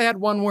 I'll add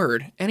one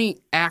word. Any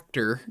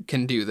actor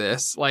can do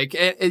this.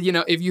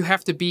 If you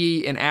have to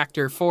be an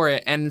actor for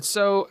it. And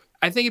so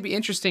I think it'd be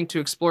interesting to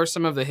explore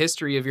some of the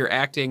history of your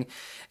acting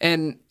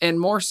and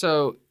more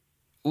so,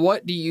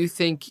 what do you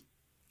think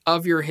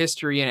of your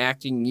history in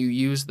acting you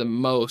use the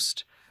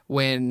most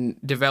when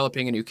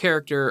developing a new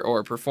character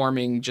or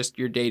performing just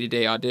your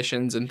day-to-day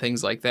auditions and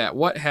things like that?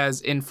 What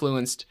has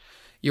influenced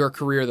your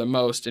career the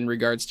most in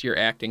regards to your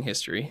acting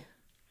history?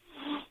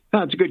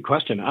 That's a good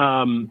question.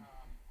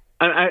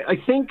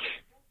 I think,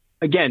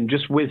 again,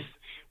 just with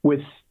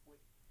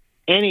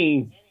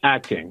any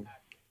acting,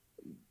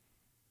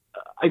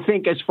 I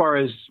think as far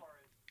as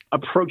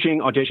approaching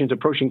auditions,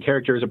 approaching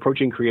characters,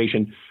 approaching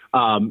creation,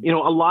 a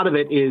lot of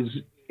it is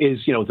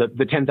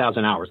the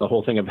 10,000 hours, the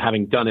whole thing of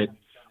having done it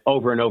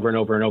over and over and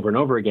over and over and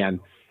over again,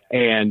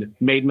 and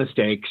made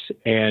mistakes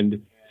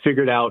and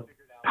figured out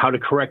how to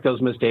correct those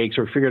mistakes,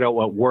 or figured out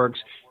what works,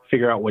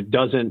 figure out what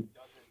doesn't,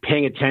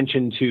 paying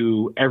attention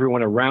to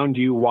everyone around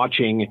you,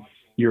 watching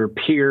your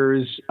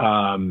peers,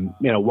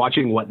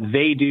 watching what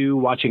they do,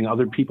 watching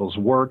other people's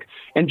work,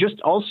 and just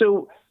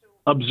also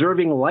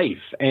observing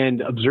life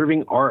and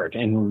observing art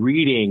and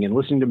reading and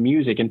listening to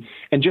music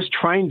and just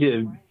trying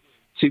to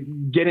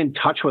get in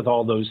touch with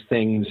all those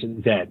things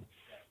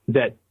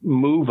that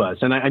move us.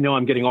 And I know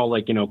I'm getting all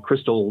like,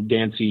 crystal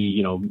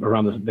dancey,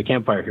 around the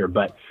campfire here,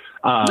 but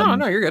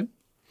no, you're good.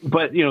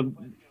 But,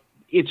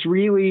 it's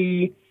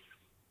really,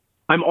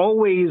 I'm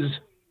always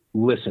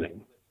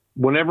listening.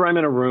 Whenever I'm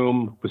in a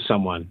room with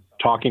someone,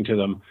 talking to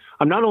them,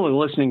 I'm not only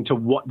listening to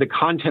what the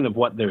content of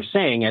what they're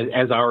saying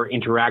as our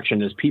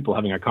interaction as people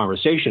having a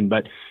conversation,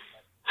 but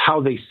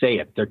how they say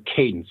it, their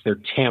cadence, their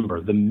timbre,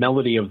 the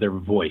melody of their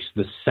voice,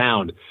 the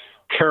sound,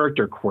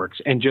 character quirks,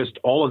 and just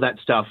all of that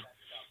stuff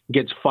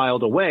gets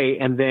filed away.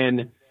 And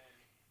then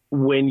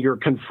when you're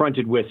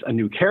confronted with a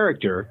new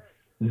character,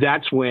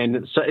 that's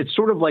when, so it's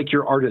sort of like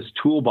your artist's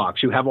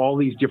toolbox. You have all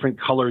these different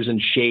colors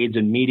and shades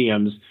and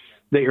mediums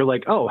that you're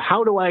like, oh,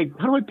 how do I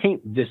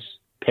paint this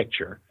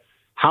picture?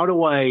 How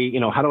do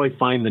I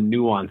find the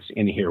nuance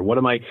in here?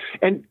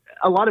 And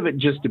a lot of it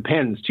just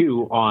depends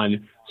too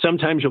on,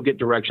 sometimes you'll get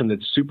direction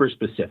that's super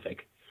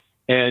specific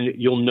and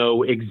you'll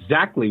know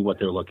exactly what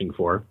they're looking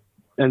for.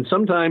 And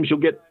sometimes you'll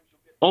get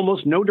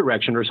almost no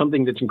direction or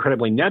something that's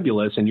incredibly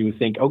nebulous. And you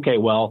think, okay,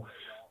 well,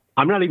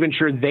 I'm not even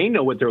sure they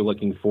know what they're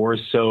looking for.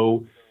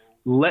 So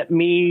let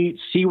me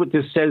see what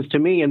this says to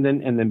me and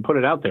then put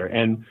it out there.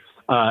 And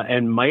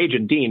my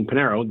agent, Dean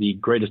Pinero, the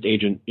greatest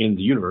agent in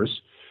the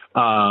universe,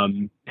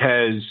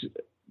 has,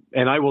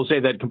 and I will say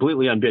that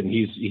completely unbidden.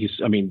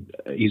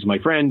 He's my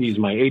friend. He's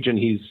my agent.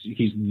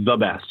 He's the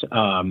best.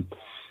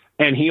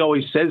 And he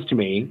always says to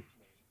me,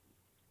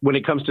 when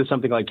it comes to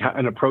something like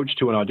an approach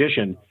to an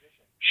audition,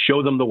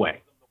 show them the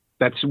way.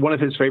 That's one of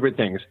his favorite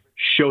things.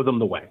 Show them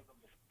the way.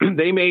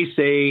 It may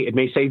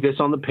say this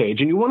on the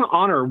page, and you want to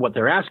honor what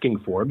they're asking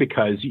for,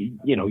 because,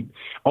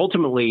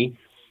 ultimately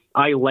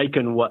I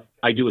liken what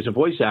I do as a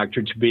voice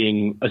actor to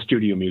being a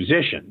studio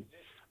musician.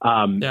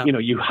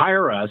 You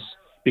hire us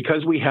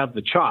because we have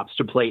the chops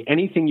to play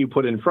anything you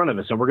put in front of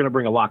us, and we're going to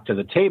bring a lot to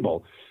the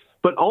table.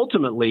 But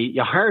ultimately,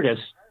 you hired us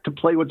to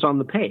play what's on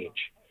the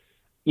page.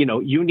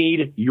 You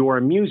need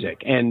your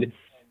music. And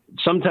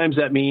sometimes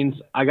that means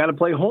I got to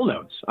play whole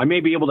notes. I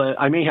may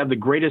have the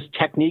greatest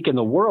technique in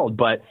the world,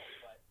 but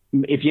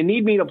if you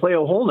need me to play a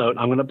whole note,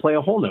 I'm going to play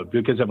a whole note,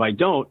 because if I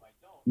don't,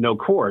 no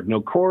chord,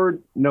 no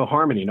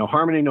harmony,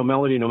 no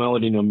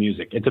melody, no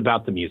music. It's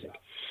about the music.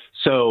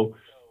 So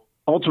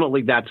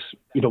ultimately that's,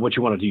 what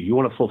you want to do. You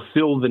want to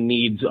fulfill the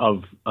needs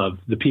of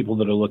the people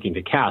that are looking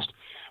to cast.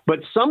 But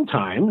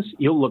sometimes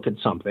you'll look at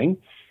something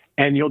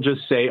and you'll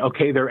just say,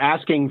 okay, they're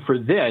asking for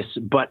this,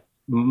 but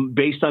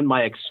based on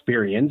my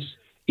experience,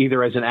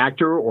 either as an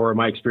actor or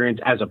my experience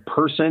as a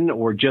person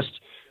or just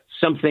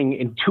something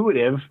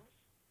intuitive,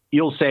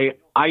 you'll say,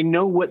 I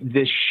know what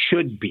this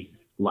should be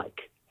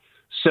like.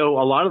 So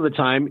a lot of the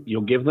time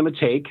you'll give them a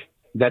take.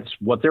 That's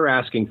what they're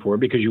asking for,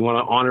 because you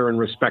want to honor and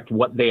respect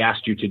what they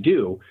asked you to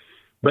do.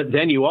 But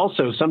then you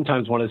also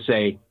sometimes want to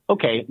say,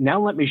 okay,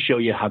 now let me show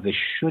you how this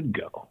should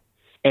go.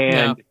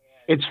 And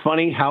It's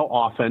funny how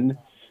often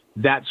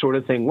that sort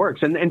of thing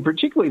works. And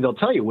particularly they'll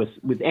tell you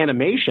with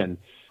animation.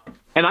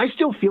 And I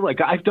still feel like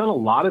I've done a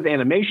lot of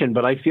animation,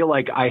 but I feel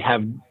like I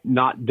have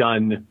not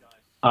done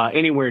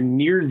anywhere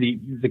near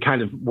the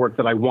kind of work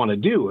that I want to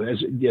do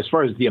as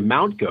far as the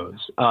amount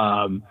goes.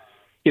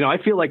 I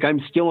feel like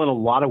I'm still in a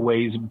lot of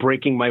ways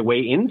breaking my way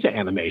into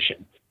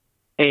animation.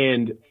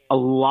 And a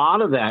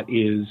lot of that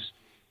is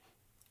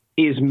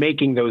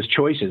making those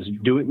choices,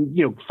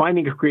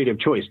 finding a creative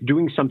choice,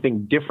 doing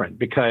something different,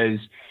 because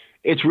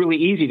it's really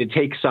easy to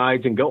take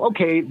sides and go,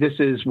 okay, this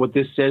is what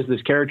this says,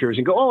 this character is,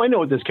 and go, oh, I know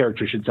what this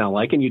character should sound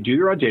like. And you do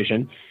your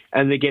audition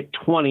and they get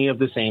 20 of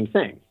the same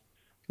thing.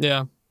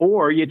 Yeah.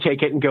 Or you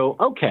take it and go,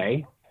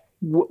 okay,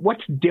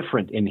 what's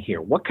different in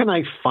here? What can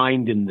I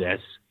find in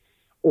this?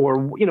 Or,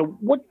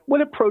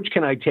 what approach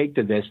can I take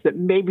to this that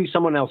maybe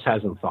someone else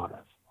hasn't thought of?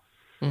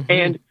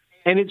 Mm-hmm.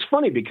 And it's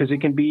funny because it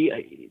can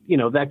be,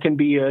 that can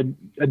be a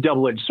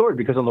double-edged sword,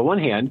 because on the one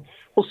hand,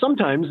 well,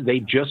 sometimes they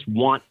just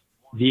want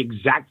the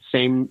exact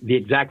thing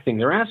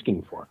they're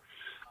asking for.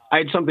 I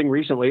had something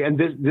recently, and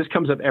this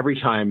comes up every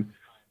time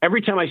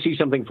I see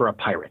something for a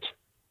pirate.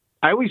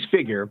 I always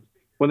figure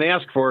when they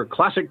ask for a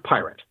classic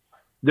pirate,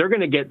 they're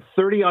going to get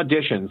 30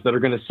 auditions that are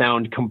going to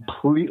sound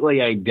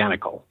completely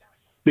identical.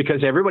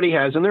 because everybody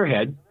has in their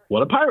head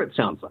what a pirate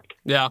sounds like.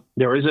 Yeah.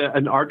 There is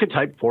an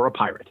archetype for a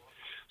pirate.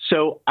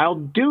 So I'll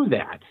do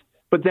that,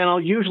 but then I'll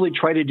usually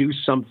try to do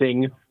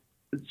something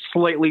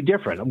slightly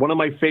different. One of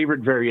my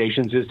favorite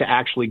variations is to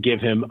actually give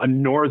him a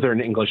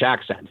Northern English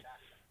accent,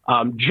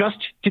 just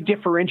to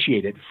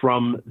differentiate it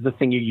from the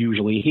thing you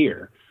usually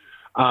hear.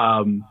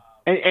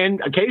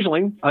 And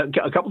occasionally,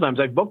 a couple times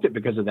I've booked it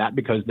because of that,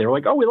 because they were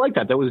like, oh, we like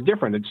that. That was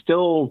different. It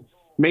still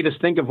made us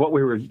think of what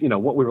we were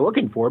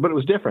looking for, but it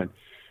was different.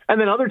 And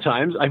then other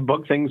times I've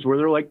booked things where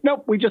they're like,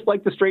 nope, we just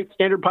like the straight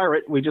standard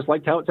pirate. We just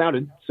liked how it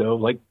sounded. So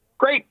like,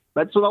 great,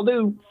 that's what I'll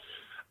do.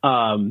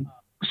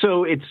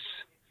 So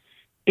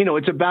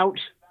it's about,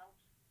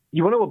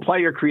 you want to apply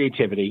your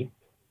creativity,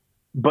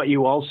 but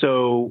you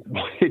also,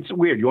 it's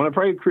weird. You want to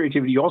apply your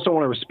creativity. You also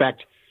want to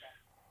respect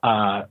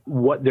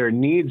what their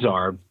needs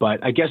are.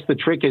 But I guess the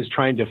trick is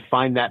trying to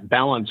find that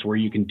balance where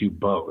you can do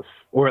both,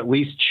 or at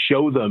least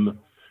show them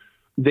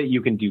that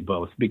you can do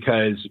both,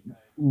 because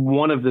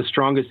one of the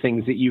strongest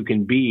things that you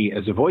can be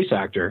as a voice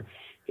actor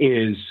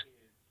is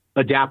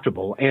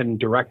adaptable and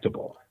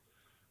directable.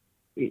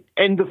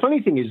 And the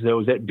funny thing is,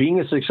 though, that being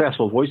a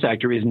successful voice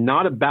actor is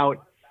not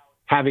about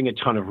having a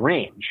ton of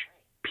range.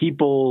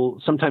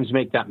 People sometimes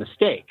make that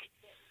mistake.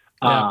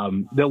 Yeah.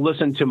 They'll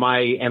listen to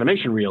my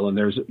animation reel and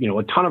there's,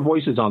 a ton of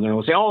voices on there, and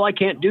they'll say, oh, I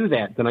can't do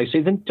that. Then I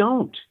say, then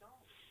don't.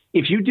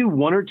 If you do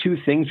one or two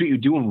things that you're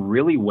doing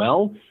really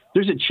well,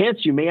 there's a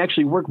chance you may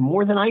actually work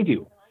more than I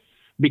do.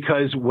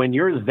 Because when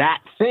you're that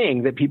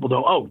thing that people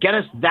go, oh, get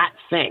us that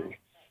thing,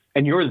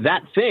 and you're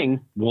that thing,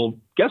 well,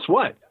 guess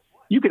what?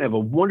 You can have a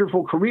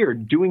wonderful career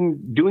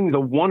doing the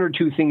one or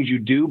two things you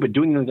do, but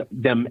doing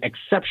them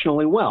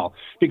exceptionally well.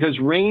 Because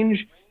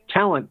range,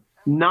 talent,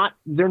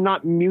 they're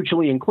not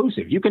mutually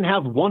inclusive. You can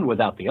have one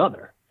without the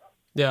other.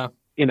 Yeah.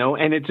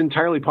 And it's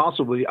entirely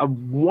possible a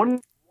one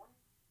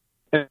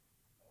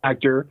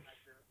actor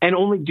and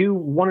only do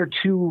one or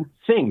two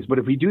things. But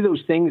if we do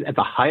those things at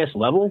the highest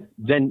level,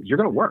 then you're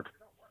going to work.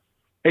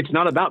 It's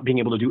not about being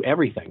able to do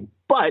everything.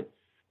 But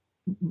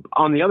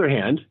on the other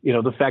hand,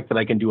 the fact that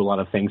I can do a lot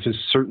of things has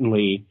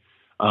certainly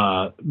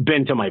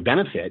been to my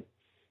benefit.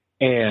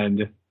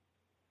 And,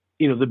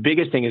 the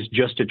biggest thing is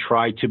just to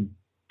try to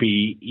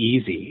be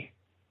easy.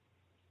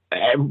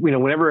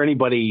 Whenever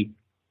anybody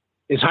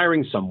is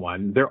hiring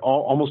someone, they're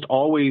almost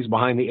always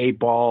behind the eight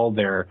ball.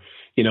 They're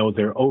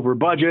over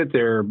budget,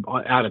 they're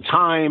out of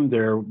time,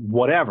 they're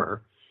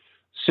whatever.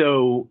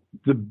 So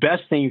the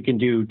best thing you can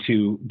do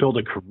to build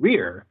a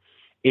career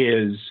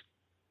is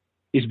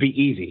be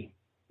easy.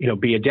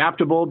 Be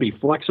adaptable, be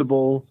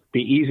flexible,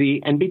 be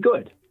easy, and be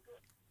good.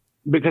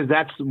 Because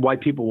that's why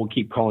people will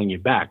keep calling you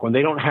back. When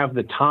they don't have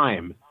the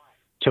time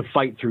to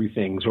fight through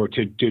things or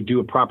to do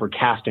a proper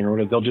casting or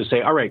whatever, they'll just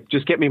say, all right,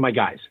 just get me my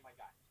guys.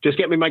 Just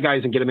get me my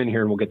guys and get them in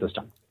here and we'll get this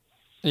done.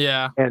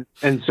 Yeah.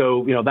 And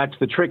so, that's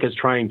the trick, is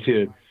trying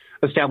to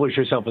establish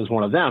yourself as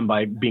one of them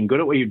by being good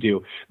at what you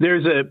do.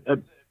 There's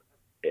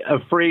a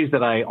phrase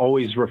that I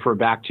always refer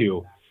back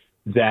to,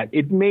 that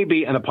it may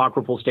be an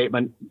apocryphal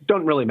statement.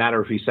 Don't really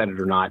matter if he said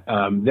it or not.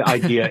 The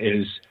idea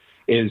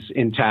is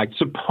intact.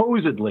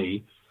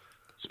 Supposedly,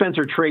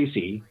 Spencer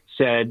Tracy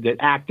said that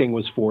acting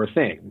was four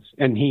things,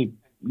 and he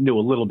knew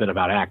a little bit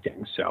about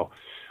acting. So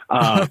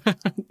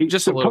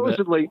just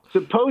supposedly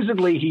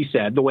he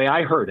said, the way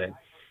I heard it,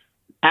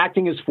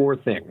 acting is four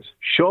things: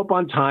 show up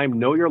on time,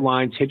 know your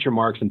lines, hit your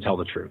marks, and tell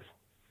the truth.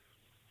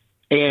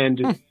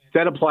 And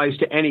that applies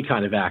to any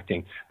kind of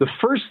acting. The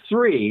first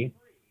three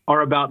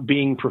are about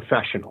being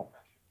professional,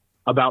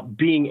 about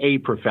being a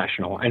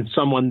professional and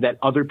someone that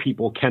other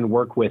people can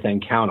work with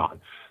and count on.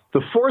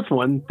 The fourth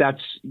one,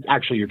 that's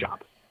actually your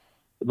job.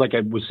 Like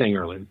I was saying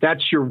earlier,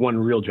 that's your one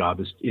real job,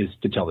 is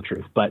to tell the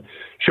truth. But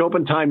show up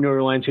on time, know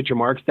your lines, hit your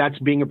marks. That's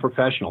being a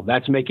professional.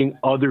 That's making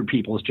other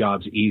people's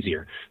jobs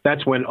easier.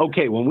 That's when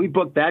we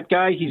book that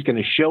guy, he's going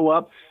to show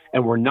up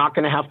and we're not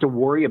going to have to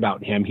worry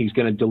about him. He's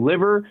going to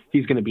deliver.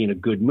 He's going to be in a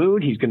good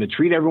mood. He's going to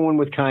treat everyone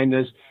with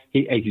kindness.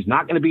 He's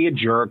not going to be a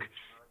jerk.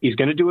 He's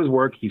going to do his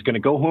work. He's going to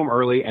go home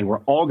early, and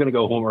we're all going to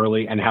go home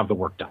early and have the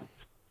work done.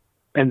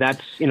 And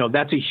that's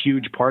a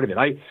huge part of it.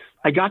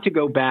 I got to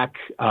go back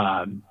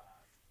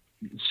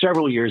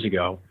several years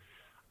ago.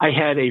 I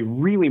had a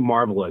really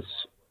marvelous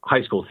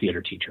high school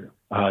theater teacher.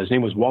 His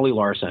name was Wally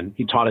Larson.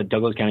 He taught at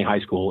Douglas County High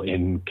School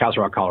in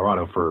Castle Rock,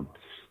 Colorado for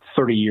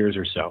 30 years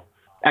or so.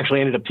 Actually,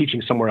 I ended up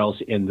teaching somewhere else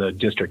in the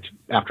district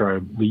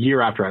the year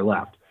after I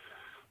left.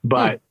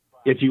 But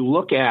if you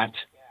look at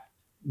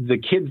the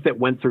kids that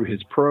went through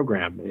his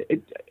program,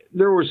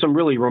 there were some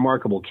really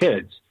remarkable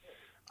kids,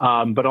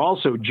 but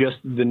also just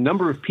the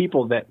number of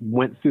people that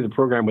went through the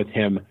program with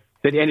him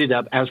that ended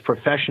up as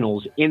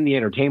professionals in the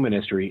entertainment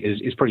industry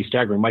is pretty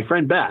staggering. My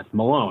friend Beth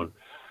Malone,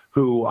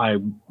 who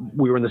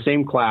we were in the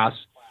same class,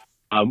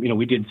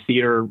 we did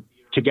theater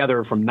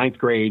together from ninth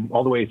grade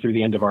all the way through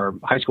the end of our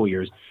high school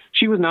years.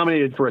 She was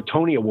nominated for a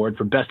Tony Award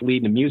for Best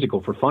Lead in a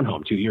Musical for Fun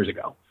Home 2 years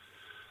ago.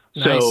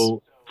 Nice.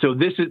 So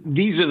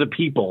these are the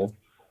people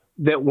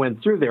that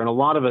went through there. And a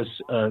lot of us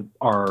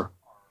are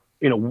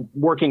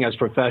working as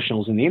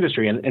professionals in the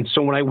industry. And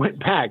so when I went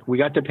back, we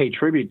got to pay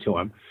tribute to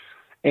him.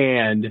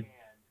 And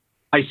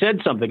I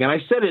said something, and I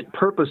said it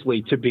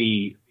purposefully to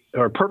be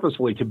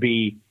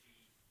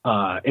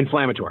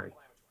inflammatory.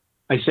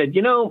 I said,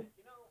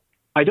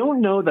 I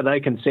don't know that I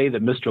can say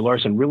that Mr.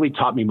 Larson really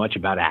taught me much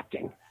about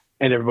acting.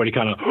 And everybody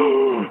kind of,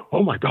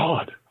 oh my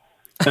God.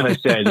 And I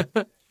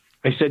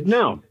said,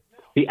 no,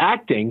 the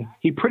acting,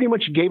 he pretty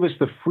much gave us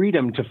the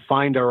freedom to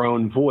find our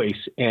own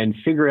voice and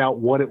figure out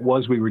what it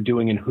was we were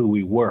doing and who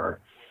we were.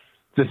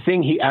 The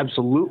thing he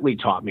absolutely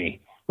taught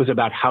me was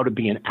about how to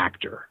be an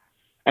actor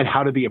and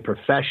how to be a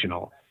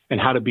professional and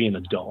how to be an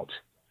adult.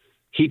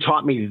 He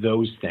taught me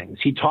those things.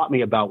 He taught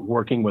me about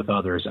working with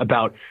others,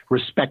 about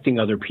respecting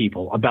other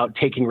people, about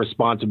taking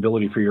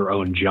responsibility for your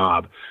own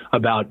job,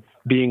 about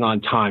being on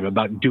time,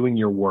 about doing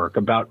your work,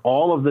 about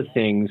all of the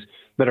things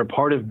that are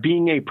part of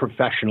being a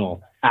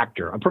professional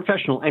actor, a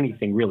professional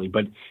anything really,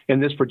 but in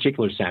this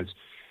particular sense,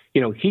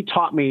 he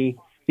taught me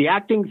the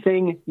acting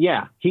thing.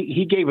 Yeah,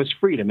 he gave us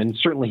freedom, and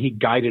certainly he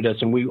guided us,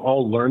 and we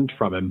all learned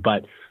from him.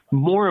 But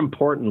more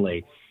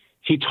importantly,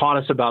 he taught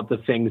us about the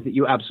things that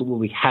you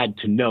absolutely had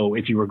to know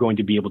if you were going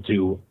to be able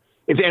to,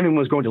 if anyone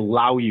was going to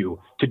allow you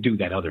to do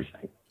that other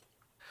thing.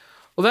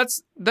 Well,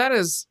 that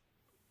is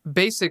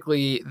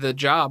basically the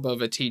job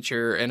of a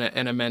teacher and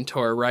a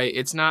mentor, right?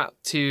 It's not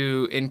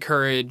to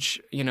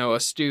encourage, a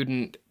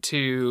student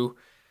to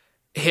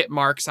hit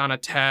marks on a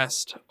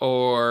test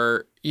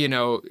or,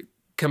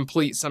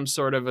 complete some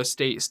sort of a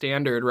state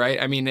standard,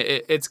 right? I mean,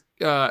 it's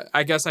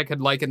I guess I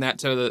could liken that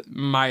to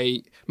my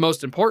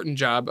most important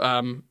job.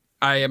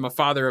 I am a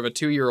father of a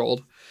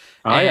 2-year-old,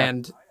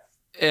 and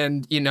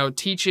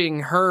teaching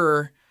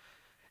her,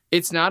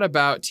 it's not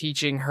about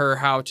teaching her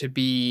how to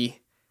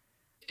be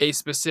a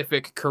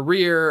specific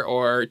career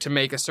or to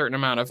make a certain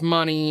amount of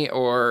money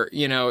or,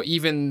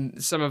 even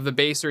some of the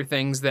baser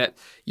things that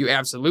you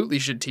absolutely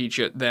should teach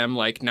them,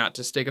 like not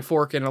to stick a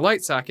fork in a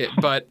light socket.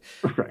 But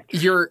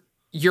right.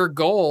 Your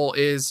goal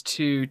is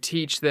to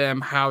teach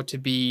them how to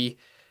be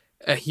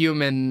a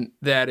human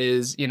that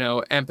is,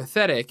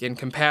 empathetic and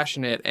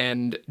compassionate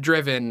and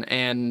driven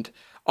and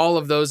all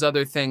of those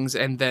other things.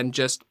 And then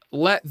just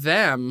let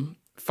them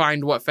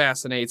find what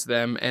fascinates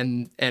them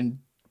and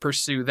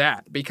pursue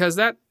that, because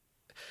that,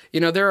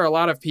 there are a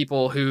lot of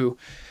people who,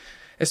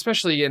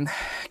 especially in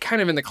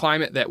the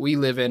climate that we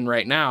live in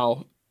right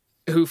now,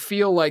 who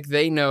feel like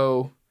they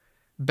know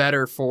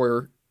better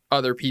for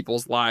other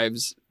people's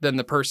lives than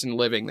the person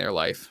living their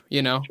life,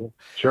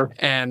 Sure.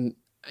 And,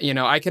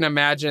 I can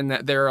imagine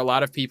that there are a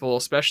lot of people,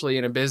 especially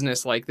in a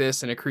business like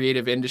this, in a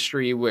creative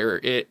industry where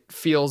it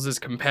feels as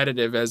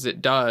competitive as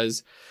it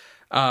does,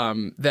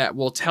 that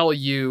will tell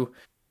you,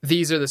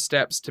 these are the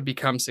steps to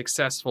become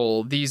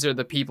successful. These are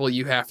the people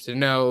you have to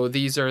know.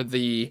 These are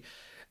the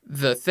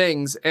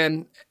things.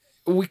 And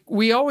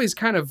we always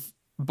kind of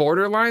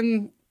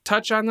borderline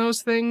touch on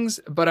those things,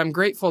 but I'm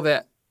grateful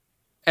that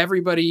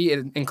everybody,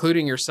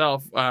 including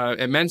yourself,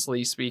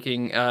 immensely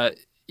speaking,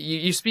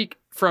 you speak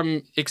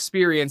from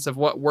experience of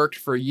what worked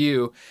for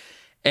you.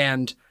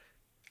 And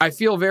I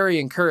feel very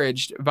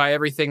encouraged by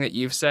everything that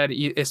you've said,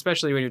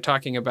 especially when you're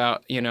talking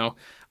about,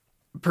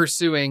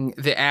 pursuing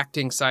the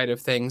acting side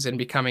of things and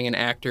becoming an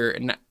actor,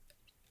 and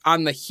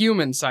on the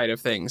human side of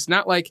things,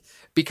 not like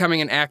becoming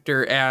an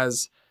actor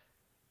as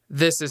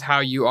this is how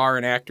you are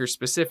an actor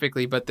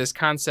specifically, but this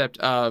concept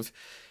of,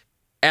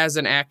 as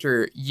an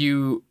actor,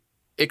 you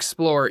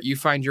explore, you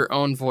find your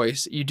own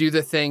voice, you do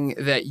the thing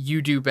that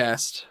you do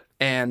best,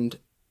 and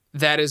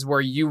that is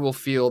where you will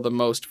feel the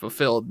most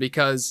fulfilled.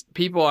 Because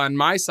people on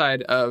my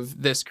side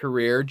of this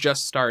career,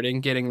 just starting,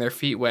 getting their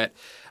feet wet,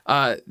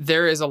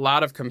 there is a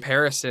lot of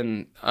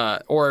comparison,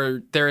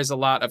 or there is a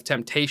lot of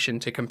temptation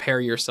to compare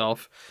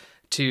yourself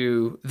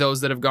to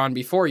those that have gone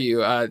before you.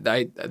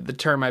 The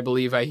term I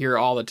believe I hear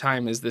all the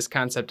time is this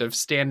concept of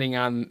standing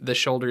on the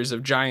shoulders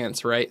of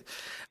giants, right?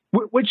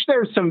 Which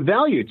there's some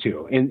value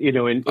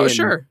to,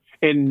 Sure.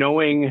 In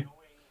knowing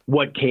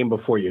what came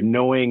before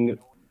you,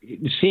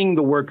 seeing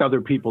the work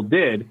other people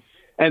did.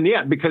 And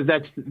yeah, because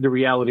that's the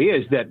reality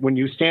is that when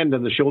you stand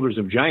on the shoulders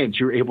of giants,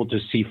 you're able to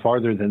see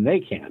farther than they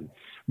can,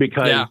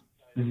 because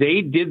they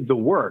did the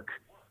work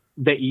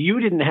that you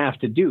didn't have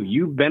to do.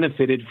 You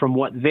benefited from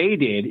what they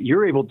did.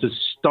 You're able to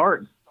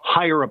start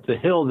higher up the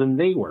hill than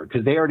they were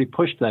because they already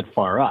pushed that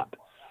far up.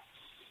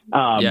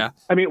 I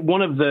mean,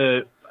 one of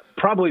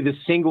probably the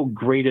single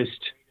greatest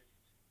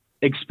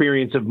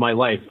experience of my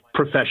life,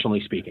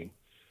 professionally speaking,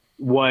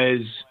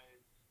 was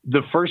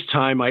the first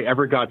time I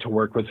ever got to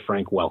work with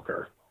Frank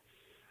Welker.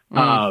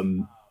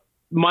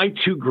 My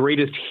two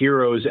greatest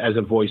heroes as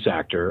a voice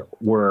actor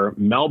were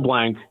Mel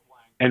Blanc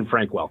and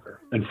Frank Welker.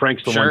 And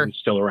Frank's the one who's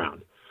still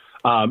around.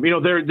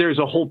 There's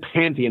a whole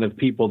pantheon of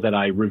people that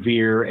I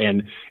revere,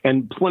 and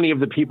plenty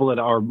of the people that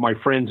are my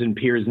friends and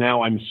peers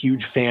now, I'm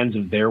huge fans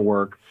of their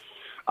work.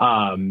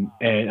 And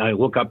I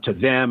look up to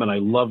them, and I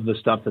love the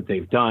stuff that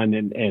they've done.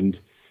 And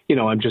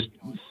I'm just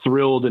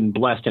thrilled and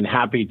blessed and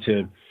happy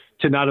to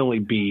not only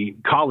be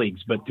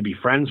colleagues, but to be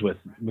friends with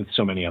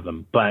so many of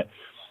them. But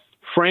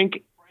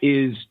Frank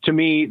is, to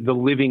me, the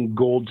living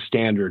gold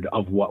standard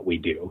of what we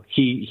do.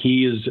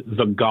 He is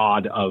the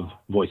god of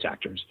voice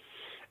actors.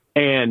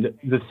 And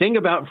the thing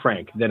about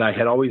Frank that I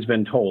had always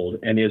been told,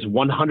 and is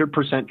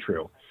 100%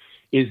 true,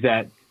 is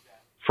that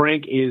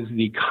Frank is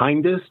the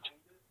kindest,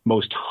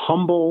 most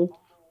humble,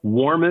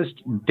 warmest,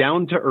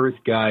 down-to-earth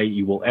guy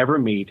you will ever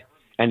meet.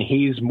 And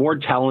he's more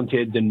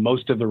talented than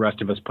most of the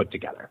rest of us put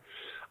together.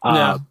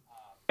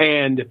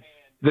 And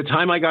the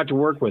time I got to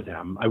work with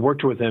him, I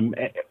worked with him.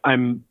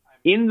 I'm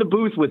in the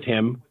booth with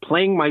him,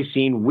 playing my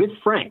scene with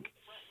Frank.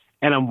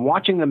 And I'm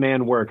watching the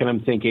man work, and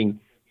I'm thinking,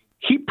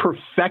 he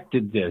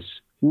perfected this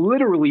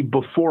literally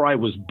before I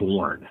was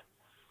born.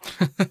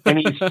 And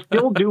he's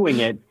still doing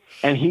it,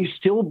 and he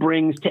still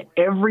brings to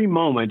every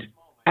moment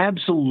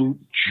absolute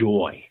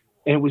joy.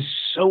 And it was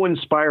so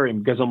inspiring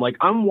because I'm like,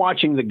 I'm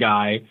watching the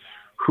guy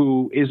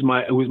who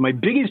was my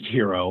biggest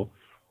hero.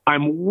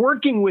 I'm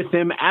working with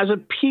him as a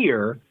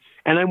peer,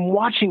 and I'm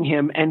watching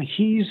him, and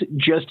he's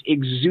just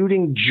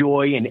exuding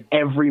joy in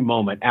every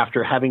moment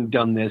after having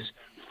done this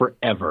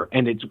forever.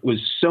 And it was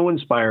so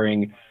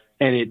inspiring.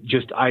 And it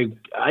just, I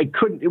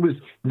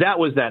couldn't, that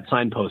was that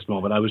signpost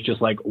moment. I was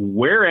just like,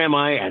 where am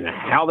I and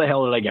how the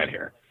hell did I get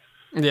here?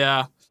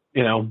 Yeah.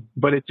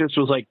 But it just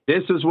was like,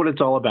 this is what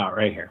it's all about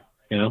right here.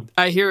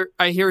 I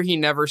hear he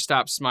never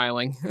stopped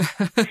smiling.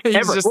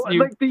 Ever.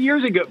 Like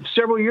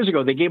several years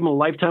ago, they gave him a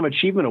Lifetime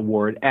Achievement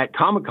Award at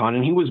Comic-Con,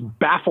 and he was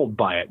baffled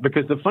by it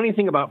because the funny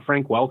thing about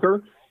Frank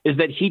Welker is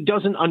that he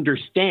doesn't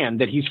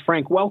understand that he's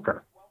Frank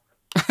Welker.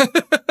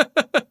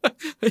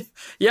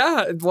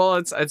 Yeah, well,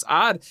 it's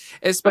odd,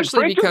 especially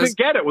Frank because doesn't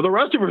get it. Well, the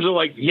rest of us are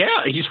like,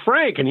 yeah, he's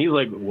Frank, and he's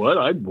like, what?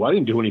 I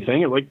didn't do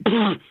anything. And like,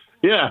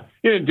 yeah,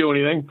 you didn't do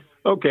anything.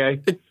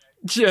 Okay.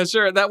 Yeah,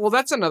 sure.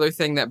 That's another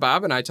thing that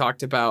Bob and I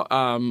talked about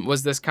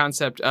was this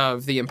concept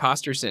of the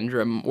imposter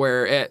syndrome,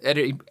 where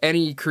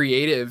any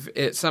creative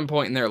at some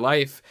point in their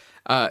life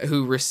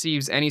who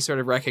receives any sort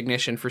of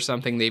recognition for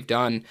something they've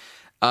done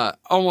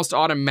almost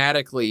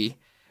automatically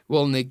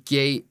will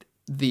negate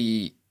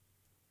the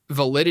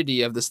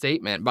validity of the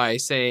statement by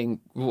saying,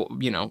 well,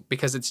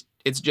 because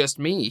it's just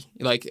me.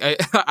 Like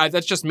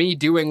that's just me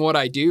doing what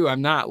I do.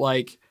 I'm not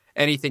like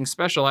anything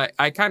special.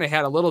 I kind of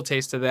had a little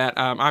taste of that.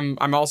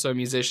 I'm also a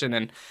musician,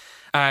 and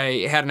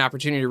I had an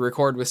opportunity to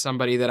record with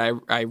somebody that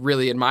I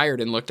really admired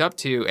and looked up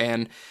to.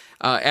 And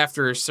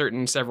after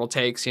several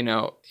takes,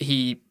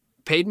 he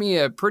paid me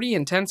a pretty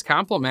intense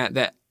compliment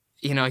that,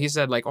 he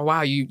said like, oh,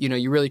 wow,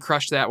 you really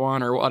crushed that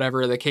one, or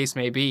whatever the case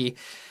may be.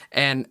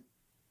 And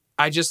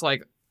I just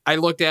I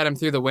looked at him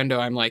through the window.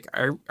 I'm like,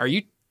 are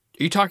you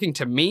talking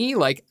to me?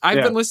 Like,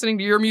 I've been listening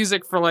to your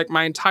music for like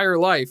my entire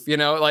life,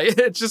 like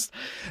it's just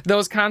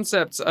those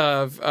concepts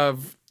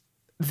of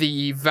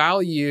the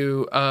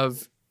value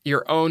of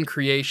your own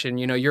creation.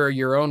 You're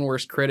your own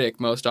worst critic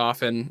most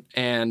often.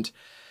 And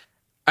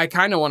I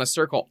kind of want to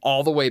circle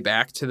all the way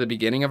back to the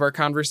beginning of our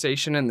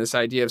conversation and this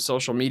idea of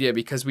social media,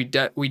 because we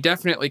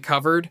definitely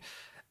covered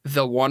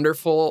the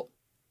wonderful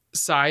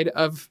side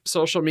of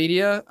social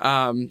media.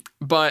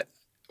 But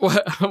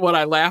what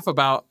I laugh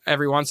about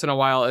every once in a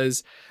while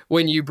is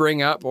when you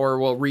bring up or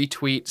will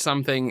retweet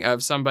something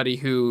of somebody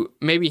who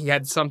maybe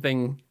had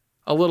something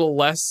a little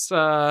less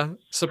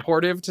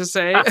supportive to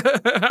say.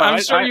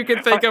 I'm sure you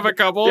can think of a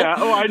couple. Yeah.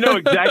 Oh, I know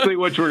exactly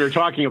which one you're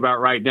talking about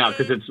right now,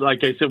 because it's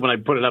like I said when I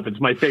put it up, it's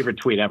my favorite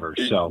tweet ever.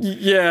 So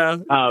yeah,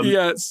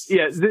 yes,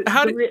 yeah.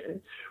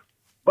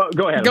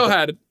 Go ahead. Go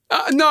ahead.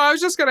 No, I was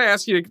just going to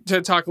ask you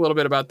to talk a little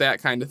bit about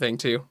that kind of thing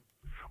too.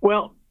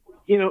 Well,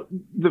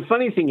 the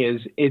funny thing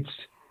is, it's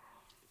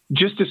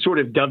just to sort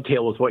of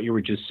dovetail with what you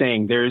were just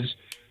saying. There's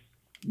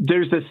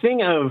the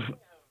thing of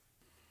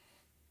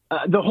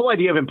the whole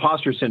idea of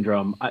imposter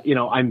syndrome.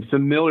 I'm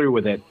familiar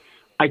with it.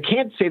 I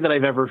can't say that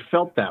I've ever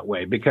felt that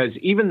way, because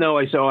even though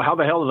I say, oh, how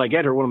the hell did I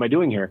get here? What am I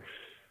doing here?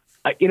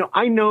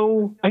 I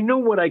know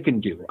what I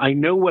can do. I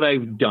know what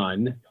I've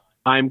done.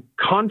 I'm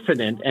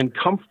confident and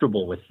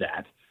comfortable with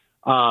that.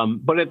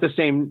 But at the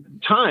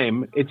same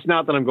time, it's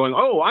not that I'm going,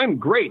 oh, I'm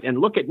great and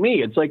look at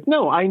me. It's like,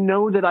 no, I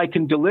know that I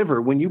can deliver.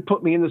 When you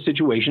put me in the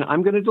situation,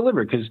 I'm going to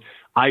deliver because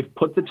I've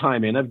put the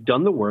time in, I've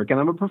done the work, and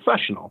I'm a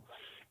professional.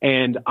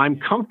 And I'm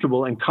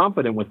comfortable and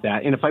confident with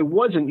that. And if I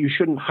wasn't, you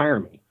shouldn't hire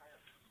me.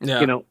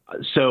 Yeah.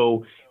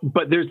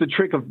 But there's the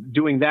trick of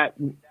doing that.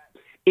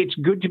 It's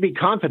good to be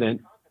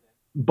confident,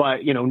 but,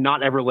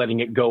 not ever letting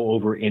it go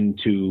over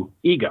into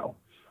ego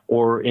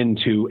or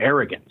into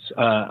arrogance.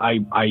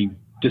 I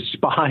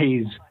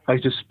despise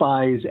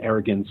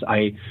arrogance.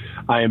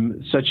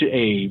 I'm such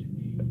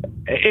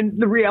and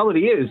the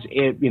reality is,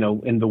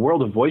 in the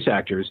world of voice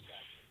actors,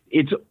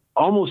 it's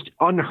almost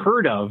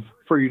unheard of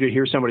for you to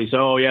hear somebody say,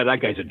 oh yeah,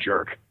 that guy's a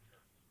jerk,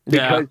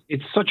 because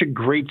it's such a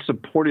great,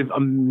 supportive,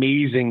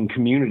 amazing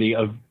community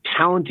of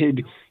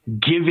talented,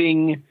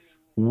 giving,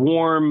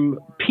 warm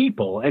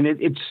people. And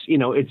it's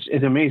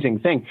an amazing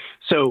thing.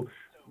 So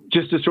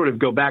just to sort of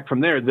go back from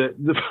there,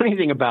 the funny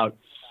thing about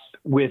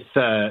with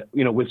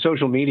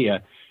social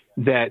media,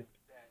 that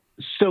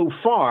so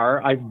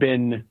far I've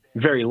been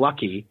very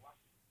lucky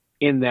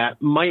in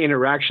that my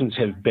interactions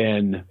have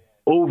been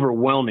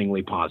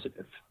overwhelmingly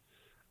positive.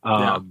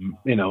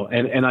 You know,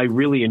 and I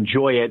really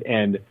enjoy it.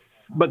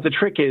 But the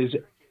trick is,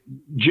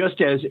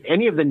 just as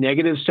any of the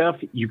negative stuff,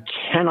 you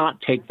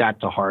cannot take that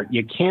to heart.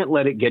 You can't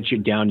let it get you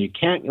down. You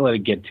can't let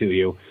it get to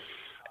you.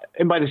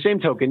 And by the same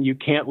token, you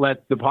can't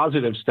let the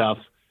positive stuff,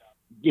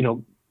 you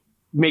know,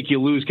 make you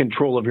lose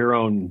control of your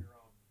own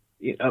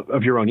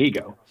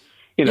ego.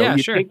 You know,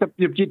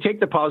 you take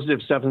the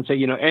positive stuff and say,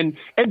 you know, and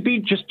be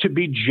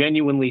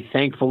genuinely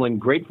thankful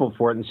and grateful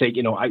for it, and say,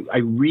 you know, I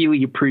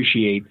really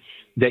appreciate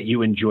that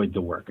you enjoyed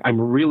the work. I'm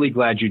really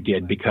glad you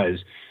did,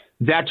 because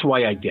that's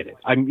why I did it.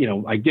 I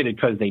did it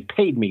because they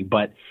paid me.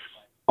 But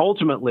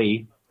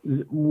ultimately,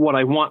 what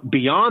I want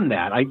beyond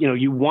that,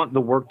 you want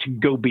the work to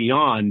go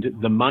beyond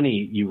the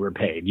money you were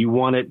paid. You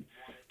want it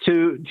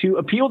to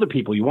appeal to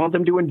people. You want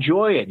them to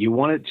enjoy it. You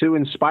want it to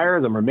inspire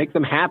them or make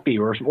them happy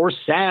or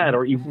sad,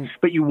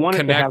 but you want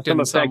it to have some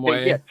effect.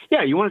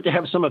 You want it to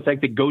have some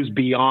effect that goes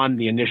beyond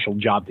the initial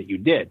job that you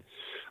did.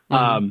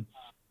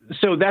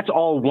 So that's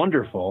all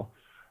wonderful.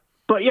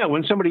 But yeah,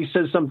 when somebody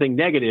says something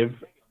negative,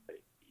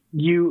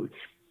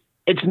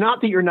 it's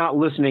not that you're not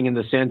listening in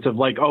the sense of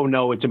like, oh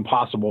no, it's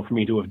impossible for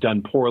me to have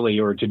done poorly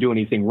or to do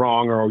anything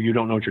wrong, or you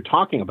don't know what you're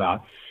talking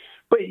about.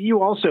 But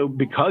you also,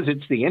 because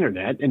it's the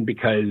internet and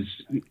because,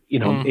 you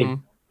know, it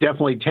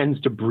definitely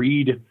tends to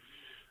breed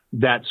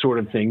that sort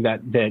of thing,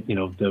 that you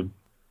know,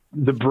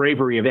 the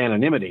bravery of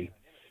anonymity.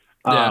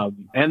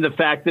 And the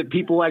fact that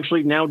people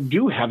actually now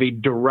do have a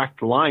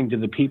direct line to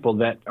the people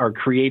that are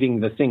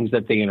creating the things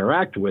that they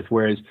interact with.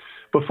 Whereas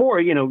before,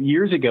 you know,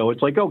 years ago,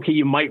 it's like, okay,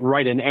 you might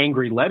write an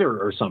angry letter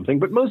or something,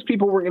 but most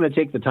people weren't going to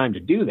take the time to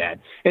do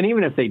that. And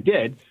even if they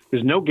did,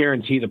 there's no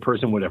guarantee the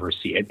person would ever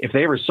see it. If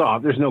they ever saw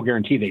it, there's no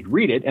guarantee they'd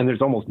read it. And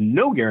there's almost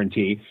no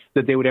guarantee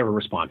that they would ever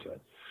respond to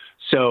it.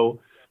 So,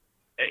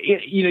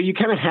 you know, you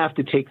kind of have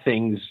to take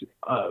things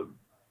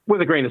with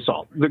a grain of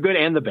salt, the good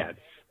and the bad.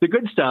 The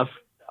good stuff,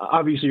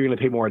 obviously, you're going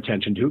to pay more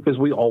attention to, because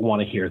we all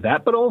want to hear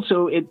that. But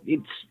also,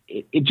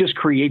 it just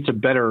creates a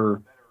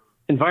better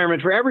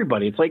environment for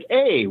everybody. It's like,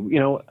 hey, you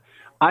know,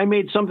 I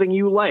made something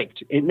you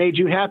liked. It made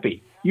you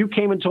happy. You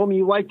came and told me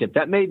you liked it.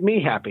 That made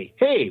me happy.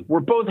 Hey,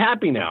 we're both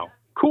happy now.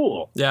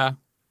 Cool. Yeah.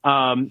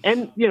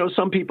 And, you know,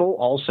 some people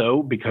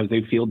also, because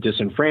they feel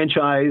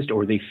disenfranchised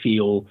or they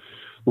feel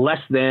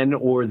less than,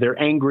 or they're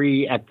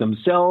angry at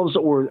themselves,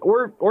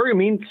 or I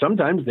mean,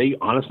 sometimes they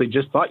honestly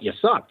just thought you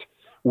sucked,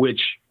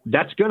 which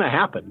that's going to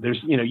happen. There's,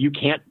 you know, you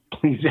can't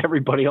please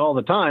everybody all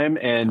the time.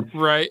 And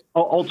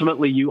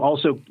ultimately you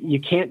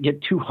can't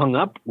get too hung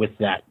up with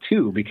that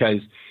too,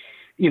 because,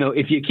 you know,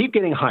 if you keep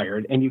getting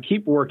hired and you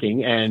keep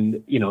working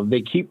and, you know,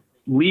 they keep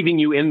leaving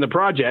you in the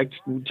project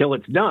until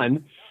it's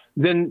done,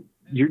 then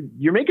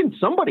you're making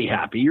somebody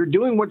happy. You're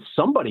doing what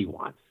somebody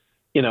wants,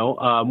 you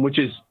know, which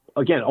is,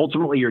 again,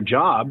 ultimately your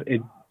job.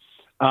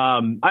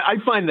 I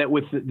find that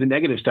with the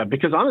negative stuff,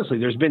 because honestly,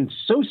 there's been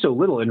so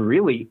little, and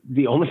really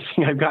the only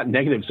thing I've gotten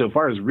negative so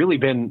far has really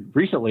been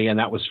recently, and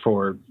that was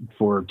for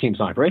Team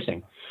Sonic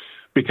Racing,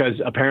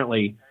 because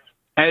apparently,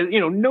 as you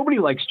know, nobody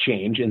likes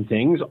change in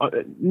things.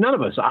 None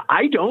of us.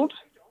 I don't.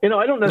 You know,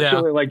 I don't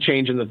necessarily like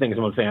change in the things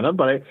I'm a fan of,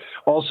 but I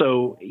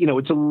also, you know,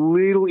 it's a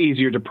little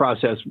easier to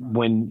process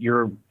when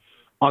you're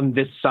on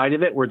this side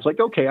of it, where it's like,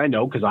 okay, I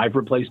know, because I've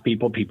replaced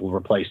people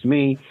replaced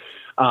me.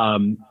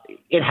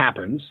 It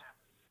happens.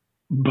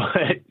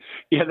 But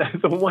yeah,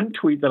 the one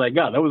tweet that I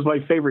got, that was my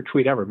favorite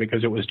tweet ever,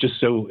 because it was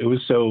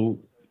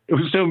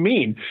so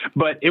mean,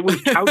 but it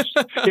was couched,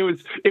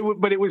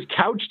 but it was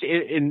couched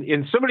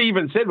in somebody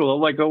even said,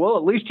 well,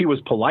 at least he was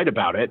polite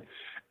about it.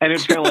 And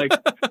it's kind of like,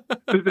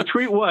 the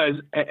tweet was,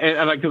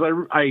 because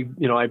I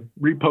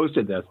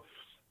reposted this,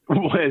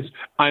 was,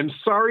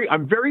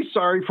 I'm very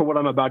sorry for what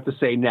I'm about to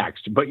say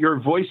next, but your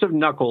voice of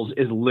Knuckles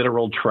is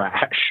literal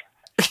trash.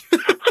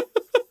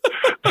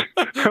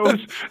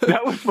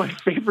 That was my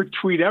favorite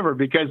tweet ever,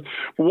 because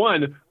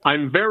one,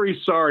 I'm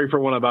very sorry for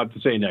what I'm about to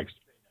say next.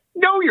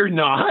 No, you're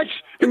not.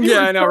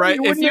 Yeah, I know, right?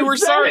 If you were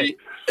sorry,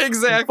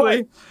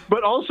 exactly.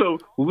 But also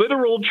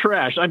literal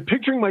trash. I'm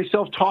picturing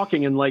myself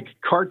talking in like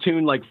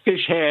cartoon, like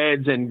fish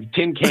heads and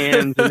tin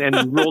cans and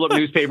rolled up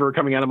newspaper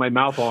coming out of my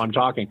mouth while I'm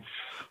talking.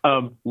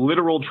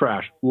 Literal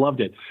trash.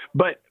 Loved it.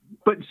 But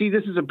see,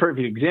 this is a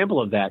perfect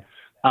example of that.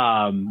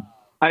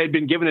 I had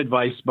been given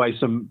advice by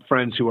some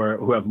friends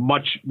who have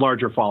much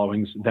larger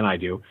followings than I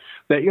do,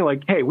 that you're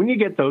like, hey, when you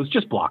get those,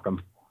 just block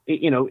them.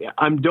 You know,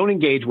 don't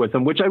engage with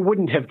them, which I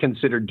wouldn't have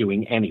considered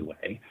doing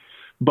anyway.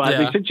 But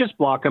they said, just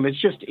block them.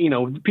 It's just, you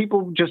know,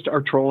 people just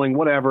are trolling,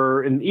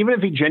 whatever. And even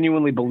if he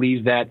genuinely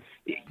believes that,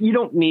 you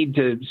don't need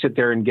to sit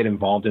there and get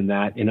involved in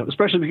that, you know,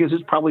 especially because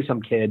it's probably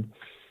some kid.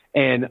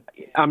 And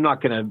I'm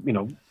not going to, you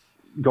know,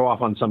 go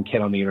off on some kid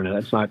on the internet.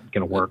 That's not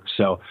going to work.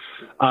 So,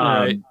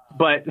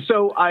 but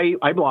so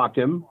I blocked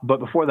him, but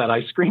before that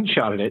I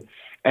screenshotted it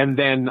and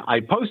then I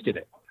posted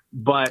it.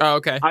 But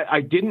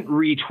I didn't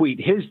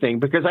retweet his thing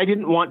because I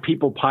didn't want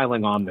people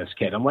piling on this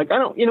kid. I'm like, I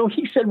don't, you know,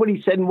 he said what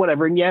he said and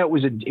whatever. And yeah, it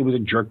was a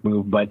jerk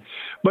move, but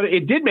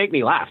it did make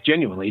me laugh.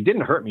 Genuinely. It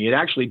didn't hurt me. It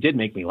actually did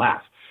make me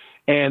laugh.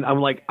 And I'm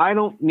like, I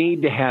don't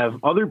need to have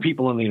other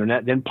people on the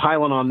internet then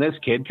piling on this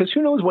kid, because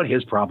who knows what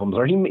his problems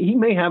are. He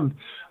may have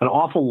an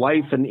awful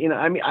life, and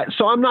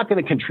so I'm not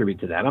going to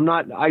contribute to that. I'm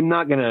not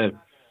going to.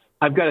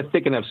 I've got a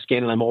thick enough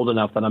skin, and I'm old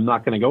enough that I'm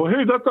not going to go,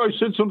 hey, that guy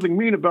said something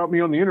mean about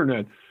me on the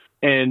internet.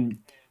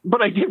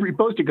 But I did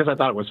repost it because I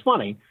thought it was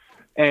funny,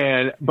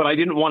 but I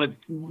didn't want it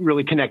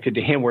really connected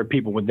to him where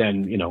people would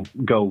then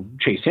go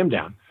chase him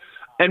down.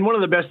 And one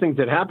of the best things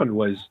that happened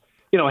was,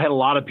 I had a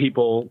lot of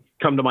people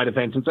come to my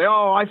defense and say,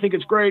 oh, I think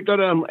it's great.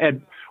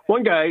 And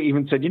one guy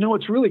even said,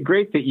 it's really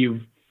great that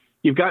you've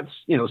got,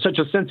 such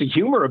a sense of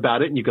humor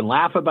about it, and you can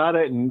laugh about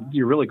it, and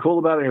you're really cool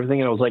about it and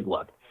everything. And I was like,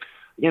 look,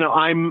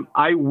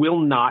 I will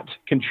not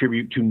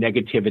contribute to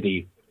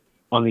negativity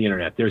on the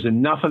internet. There's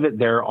enough of it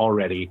there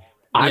already.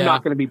 I'm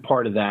not going to be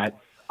part of that.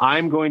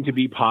 I'm going to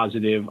be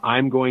positive.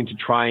 I'm going to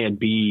try and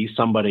be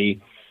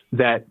somebody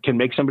that can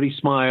make somebody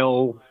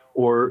smile,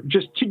 or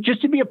just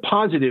to be a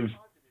positive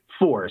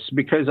force,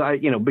 because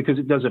because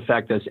it does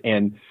affect us,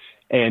 and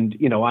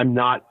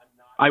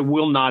I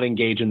will not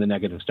engage in the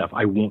negative stuff.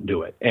 I won't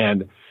do it.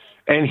 And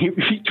he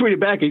tweeted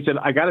back, he said,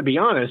 I got to be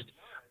honest,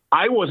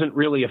 I wasn't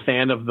really a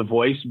fan of the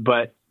voice,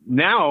 but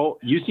now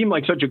you seem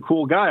like such a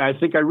cool guy. I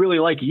think I really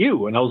like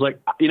you. And I was like,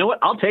 you know what?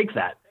 I'll take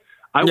that.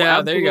 I will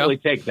absolutely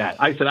take that.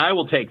 I said, I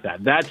will take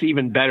that. That's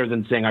even better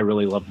than saying I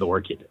really love the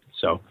work you did.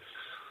 So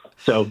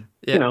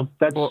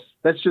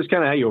that's just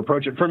kind of how you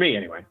approach it for me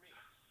anyway.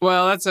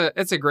 Well, it's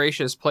a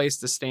gracious place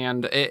to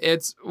stand.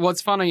 It's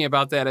what's funny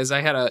about that is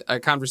I had a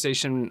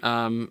conversation,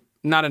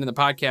 not in the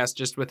podcast,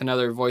 just with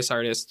another voice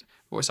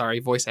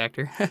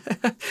actor.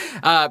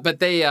 But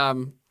they,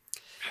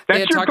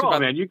 that's your call,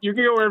 man. You can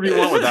go wherever you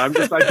want with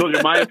that. I told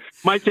you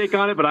my take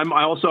on it, but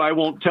I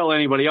won't tell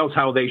anybody else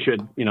how they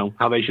should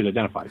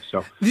identify.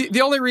 So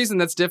the only reason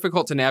that's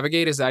difficult to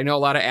navigate is I know a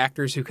lot of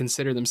actors who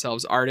consider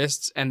themselves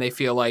artists, and they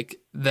feel like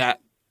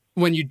that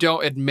when you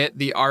don't admit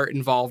the art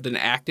involved in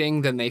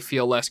acting, then they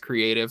feel less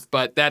creative.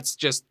 But that's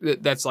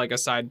like a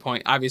side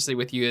point. Obviously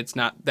with you, it's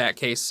not that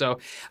case. So,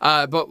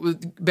 but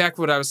back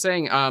to what I was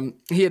saying,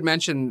 he had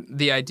mentioned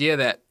the idea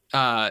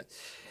that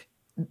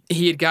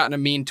he had gotten a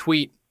mean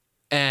tweet,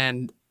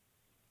 and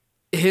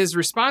his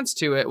response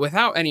to it,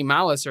 without any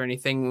malice or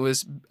anything,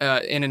 was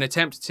in an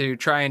attempt to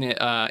try and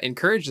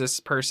encourage this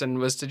person,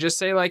 was to just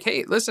say, like,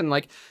 hey, listen,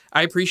 like,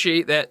 I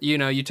appreciate that,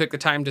 you took the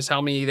time to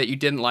tell me that you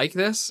didn't like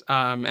this.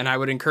 And I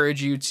would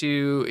encourage you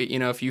to,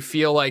 if you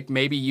feel like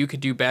maybe you could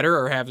do better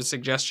or have a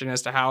suggestion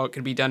as to how it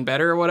could be done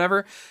better or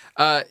whatever,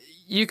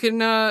 you can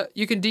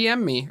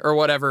DM me or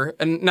whatever.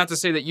 And not to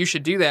say that you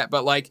should do that,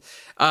 but like,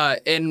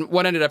 and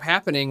what ended up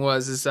happening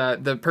was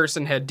the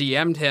person had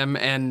DM'd him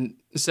and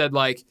said,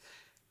 like,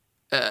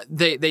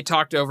 they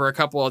talked over a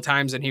couple of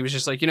times, and he was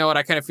just like, you know what,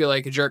 I kind of feel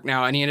like a jerk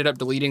now. And he ended up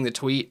deleting the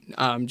tweet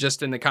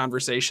just in the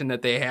conversation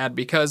that they had,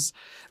 because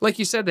like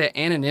you said, that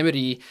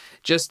anonymity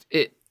just,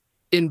 it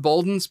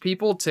emboldens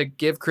people to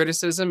give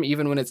criticism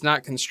even when it's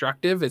not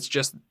constructive. It's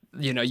just,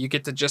 you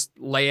get to just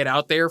lay it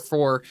out there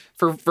for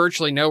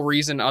virtually no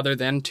reason other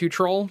than to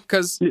troll,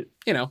 because,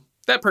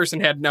 that person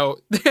had no,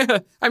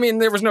 I mean,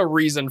 there was no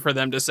reason for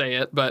them to say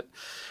it, but.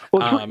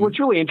 Well, what's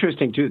really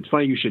interesting too, it's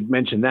funny you should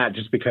mention that,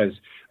 just because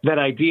that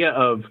idea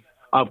of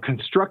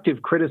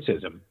constructive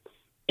criticism,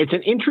 it's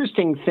an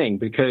interesting thing,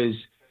 because,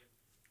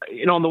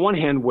 on the one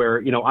hand,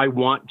 where, I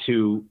want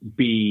to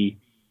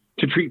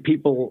treat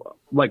people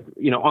like,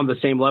 on the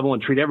same level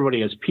and treat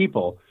everybody as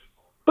people,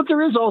 but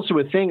there is also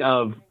a thing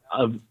of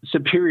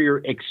superior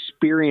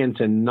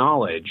experience and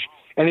knowledge.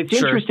 And it's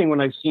interesting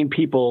when I've seen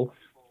people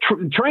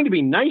trying to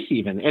be nice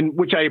even, and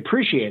which I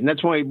appreciate. And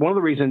that's why one of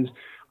the reasons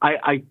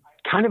I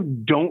kind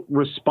of don't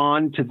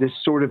respond to this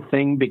sort of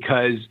thing,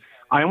 because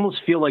I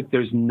almost feel like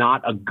there's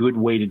not a good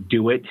way to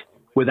do it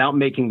without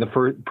making the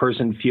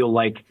person feel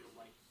like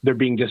they're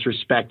being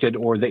disrespected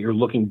or that you're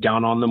looking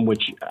down on them,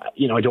 which,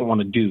 I don't want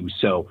to do.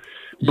 So,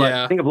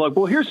 but think of like,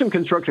 well, here's some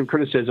constructive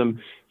criticism.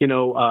 It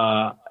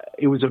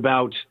was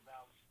about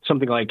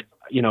something like,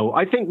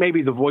 I think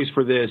maybe the voice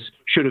for this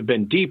should have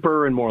been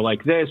deeper and more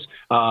like this.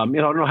 I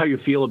don't know how you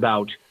feel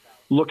about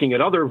looking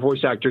at other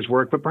voice actors'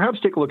 work, but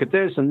perhaps take a look at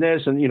this and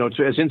this, and,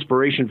 as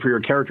inspiration for your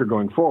character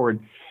going forward.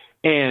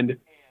 And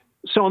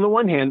so on the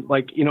one hand,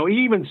 like, he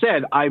even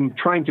said, I'm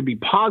trying to be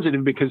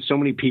positive because so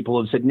many people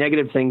have said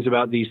negative things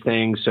about these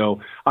things.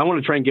 So I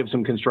want to try and give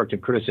some constructive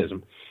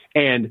criticism.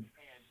 And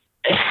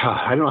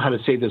I don't know how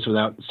to say this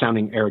without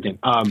sounding arrogant.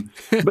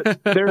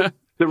 But the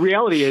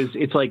reality is,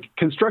 it's like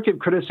constructive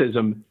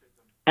criticism,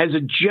 as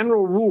a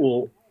general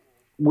rule,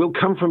 will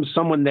come from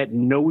someone that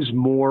knows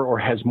more or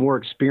has more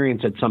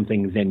experience at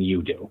something than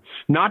you do.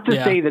 Not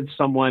to say that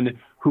someone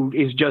who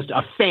is just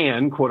a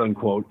fan, quote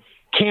unquote,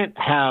 can't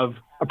have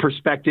a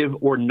perspective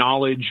or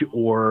knowledge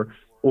or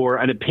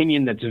an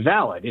opinion that's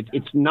valid.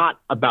 It's not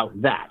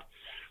about that.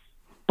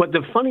 But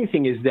the funny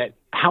thing is that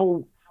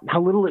how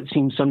little it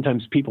seems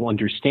sometimes people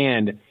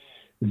understand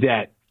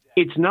that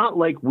it's not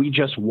like we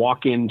just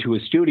walk into a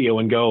studio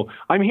and go,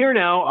 I'm here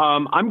now.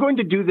 I'm going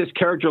to do this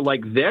character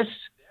like this.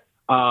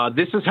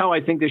 This is how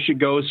I think this should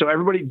go. So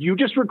everybody, you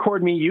just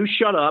record me. You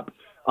shut up.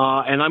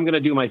 and I'm going to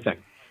do my thing.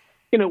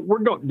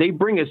 They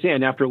bring us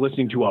in after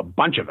listening to a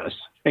bunch of us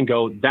and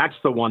go, that's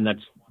the one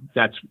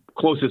that's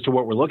closest to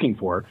what we're looking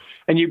for.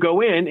 And you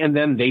go in and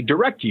then they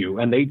direct you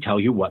and they tell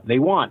you what they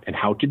want and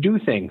how to do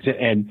things.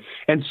 And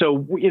so,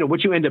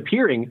 what you end up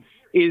hearing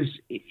is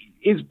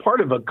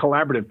part of a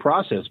collaborative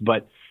process,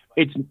 but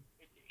it's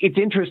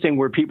interesting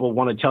where people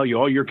want to tell you,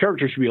 oh, your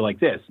character should be like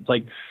this. It's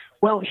like,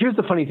 well, here's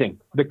the funny thing.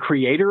 The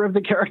creator of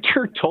the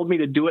character told me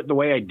to do it the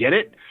way I did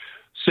it.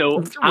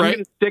 So I'm going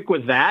to stick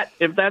with that,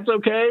 if that's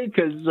okay,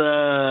 because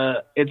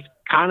it's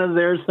kind of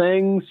their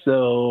thing.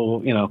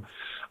 So,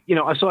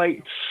 it's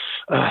like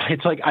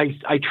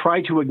I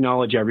try to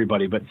acknowledge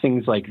everybody, but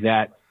things like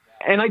that.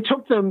 And I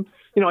took them,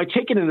 I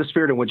take it in the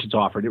spirit in which it's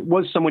offered. It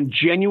was someone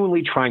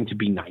genuinely trying to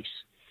be nice,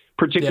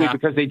 particularly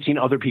because they'd seen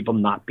other people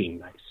not being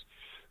nice.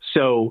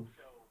 So,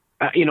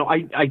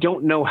 I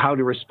don't know how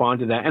to respond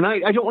to that. And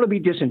I don't want to be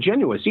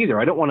disingenuous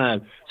either. I don't want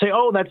to say,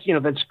 oh,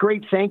 that's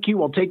great. Thank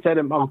you. I'll take that.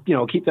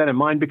 I'll keep that in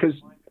mind, because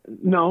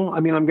no,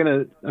 I mean, I'm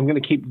going to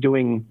keep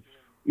doing,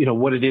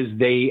 what it is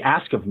they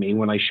ask of me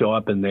when I show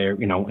up and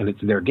and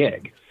it's their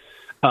gig.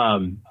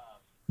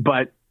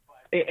 But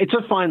it's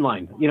a fine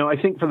line. I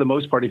think for the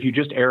most part, if you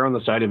just err on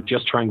the side of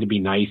just trying to be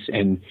nice,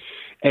 and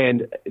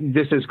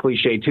this is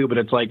cliche too, but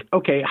it's like,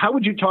 okay, how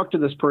would you talk to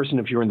this person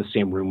if you're in the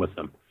same room with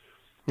them?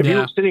 If you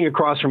were sitting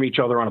across from each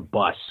other on a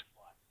bus,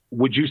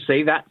 would you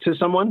say that to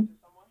someone?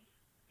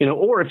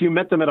 Or if you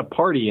met them at a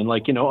party and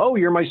oh,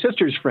 you're my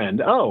sister's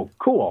friend. Oh,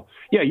 cool.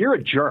 Yeah, you're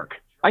a jerk.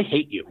 I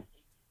hate you.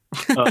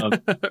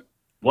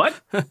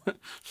 What?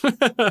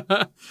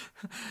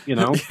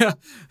 Yeah.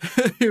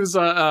 He was,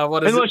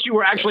 what is unless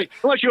you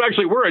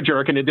actually were a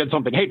jerk and it did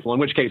something hateful, in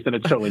which case then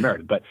it's totally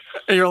merited. But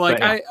and you're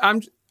like, I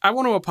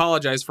want to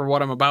apologize for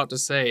what I'm about to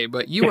say,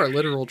 but you are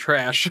literal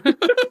trash.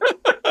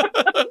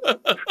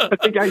 I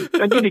think I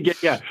need to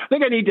get, I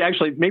think I need to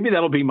actually, maybe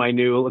that'll be my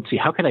new, let's see,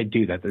 how can I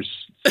do that?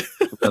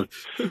 So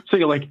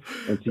you're like,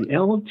 it's the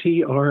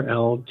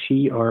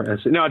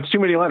LTRLTRS. No, it's too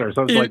many letters.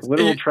 I was like,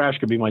 literal trash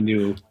could be my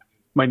new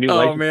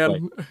oh,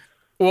 man. Plate.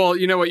 Well,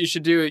 you know what you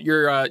should do?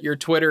 Your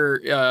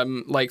Twitter,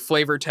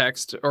 flavor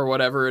text or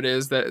whatever it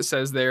is that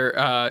says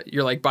there,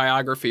 your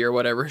biography or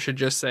whatever should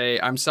just say,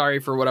 I'm sorry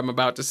for what I'm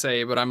about to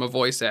say, but I'm a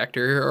voice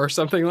actor or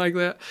something like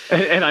that.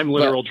 And I'm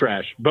literal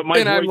trash. But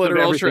my voice of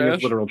everything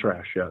is literal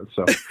trash. Yeah.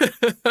 So,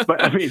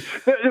 but I mean,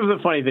 it was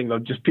a funny thing though.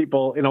 Just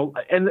people,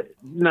 and the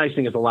nice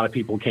thing is a lot of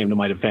people came to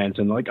my defense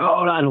and like,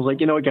 oh, and I was like,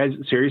 guys,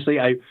 seriously,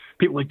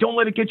 people like, don't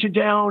let it get you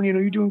down.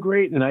 You're doing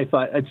great. And I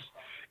thought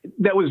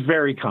that was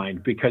very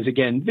kind, because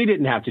again, they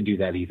didn't have to do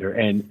that either.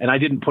 And I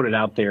didn't put it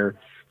out there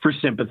for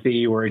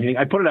sympathy or anything.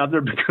 I put it out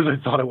there because I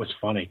thought it was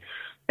funny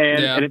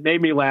and it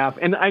made me laugh.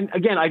 And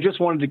I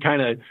just wanted to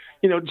kind of,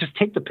 just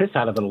take the piss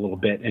out of it a little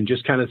bit and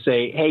just kind of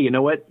say, hey, you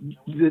know what,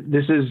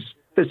 this is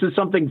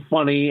something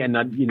funny, and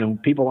not,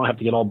 people don't have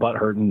to get all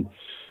butthurt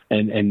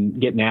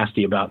and get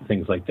nasty about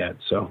things like that.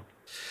 So,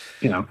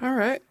 All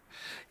right.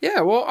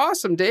 Yeah, well,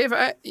 awesome, Dave.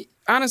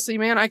 Honestly,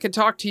 man, I could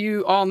talk to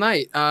you all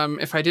night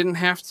if I didn't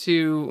have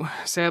to,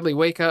 sadly,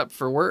 wake up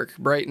for work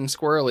bright and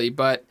squirrely.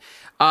 But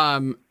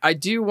I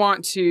do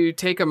want to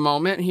take a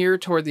moment here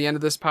toward the end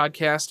of this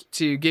podcast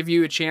to give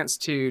you a chance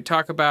to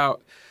talk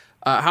about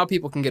how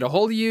people can get a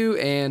hold of you,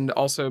 and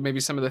also maybe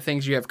some of the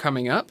things you have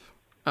coming up.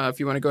 If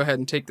you want to go ahead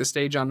and take the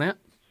stage on that.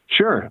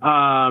 Sure.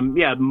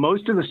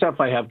 Most of the stuff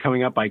I have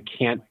coming up, I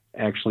can't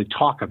actually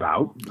talk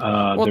about.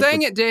 Well,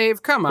 dang it,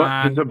 Dave! Come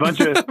on. There's a bunch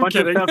of stuff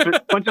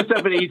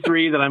at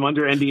E3 that I'm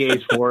under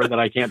NDAs for that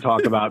I can't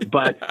talk about.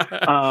 But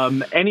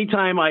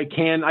anytime I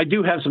can, I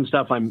do have some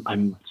stuff.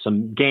 I'm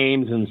some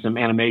games and some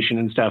animation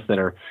and stuff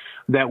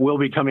that will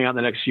be coming out in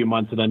the next few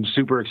months that I'm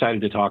super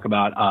excited to talk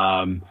about.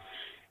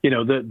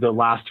 The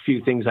last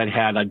few things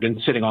I'd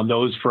been sitting on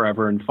those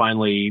forever, and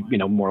finally,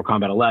 Mortal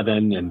Kombat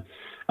 11 and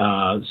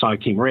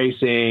Sonic Team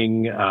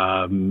Racing,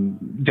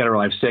 Dead or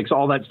Alive 6,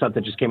 all that stuff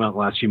that just came out in the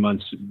last few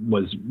months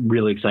was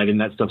really exciting.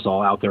 That stuff's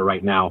all out there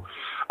right now.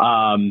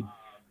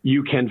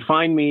 You can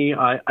find me.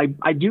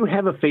 I do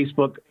have a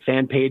Facebook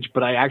fan page,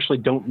 but I actually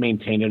don't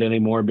maintain it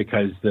anymore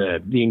because the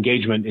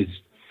engagement is,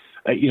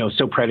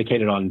 so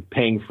predicated on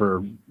paying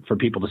for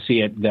people to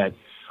see it that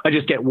I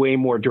just get way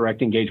more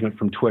direct engagement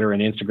from Twitter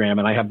and Instagram.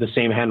 And I have the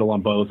same handle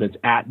on both. It's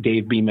at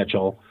Dave B.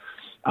 Mitchell.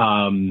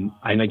 And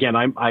again,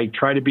 I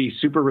try to be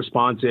super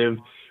responsive.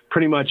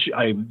 Pretty much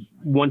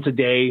once a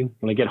day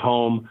when I get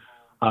home,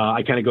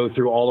 I kind of go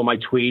through all of my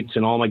tweets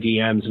and all my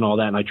DMs and all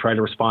that. And I try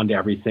to respond to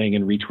everything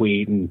and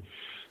retweet and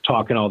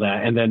talk and all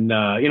that. And then,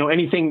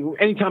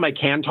 anytime I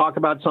can talk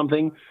about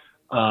something,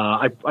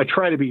 I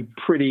try to be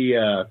pretty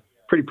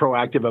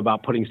proactive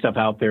about putting stuff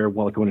out there.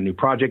 Well, like when a new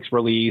project's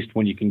released,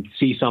 when you can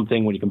see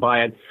something, when you can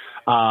buy it.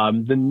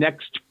 The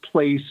next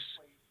place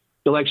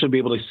you'll actually be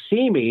able to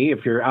see me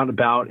if you're out and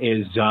about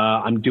is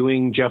I'm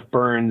doing Jeff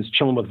Burns'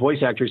 Chilling with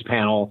Voice Actors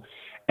panel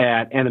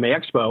at Anime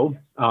Expo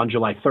on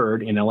July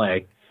 3rd in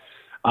LA.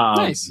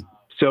 Nice.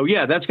 So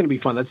yeah, that's going to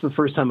be fun. That's the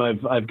first time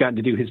I've gotten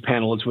to do his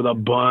panel. It's with a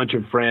bunch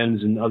of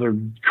friends and other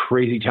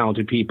crazy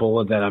talented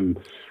people that I'm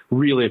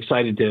really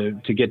excited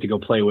to get to go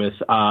play with.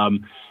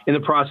 In the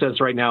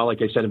process right now,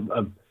 like I said,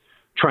 of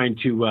trying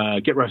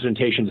to get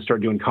representation to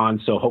start doing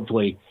cons. So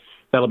hopefully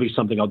that'll be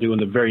something I'll do in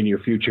the very near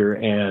future.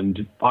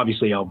 And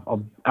obviously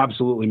I'll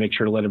absolutely make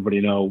sure to let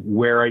everybody know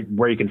where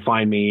you can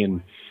find me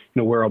and,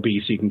 where I'll be,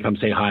 so you can come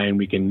say hi and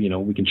we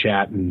can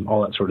chat and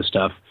all that sort of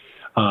stuff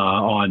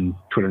on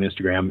Twitter and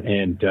Instagram.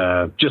 And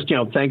just,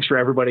 thanks for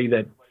everybody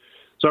that's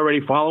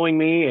already following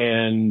me,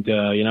 and,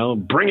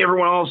 bring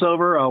everyone else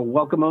over. I'll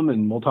welcome them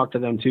and we'll talk to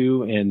them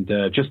too. And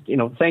just,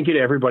 thank you to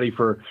everybody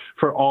for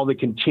all the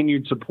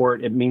continued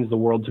support. It means the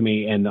world to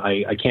me, and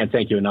I can't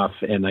thank you enough.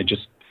 And I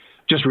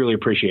just really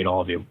appreciate all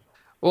of you.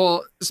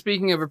 Well,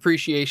 speaking of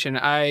appreciation,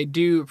 I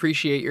do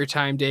appreciate your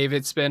time, Dave.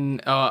 It's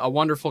been a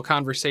wonderful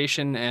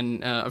conversation.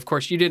 And of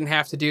course, you didn't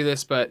have to do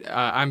this, but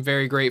I'm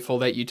very grateful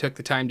that you took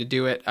the time to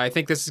do it. I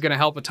think this is going to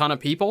help a ton of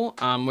people,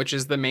 which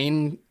is the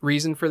main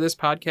reason for this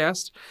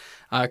podcast,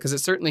 because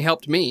it certainly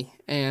helped me.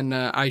 And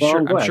I'm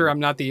sure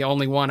I'm not the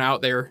only one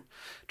out there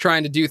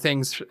trying to do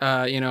things,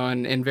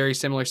 in very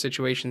similar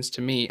situations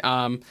to me.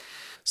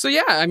 So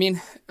yeah, I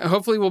mean,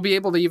 hopefully we'll be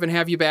able to even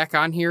have you back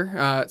on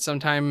here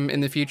sometime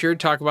in the future to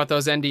talk about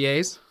those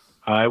NDAs.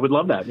 I would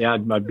love that. Yeah,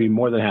 I'd be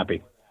more than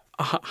happy.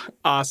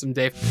 Awesome,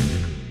 Dave.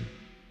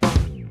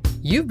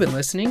 You've been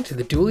listening to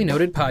the Deulley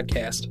Noted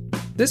Podcast.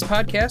 This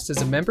podcast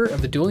is a member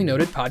of the Deulley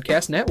Noted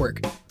Podcast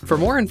Network. For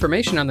more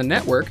information on the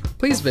network,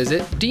 please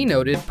visit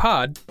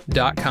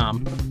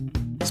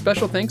dnotedpod.com.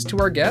 Special thanks to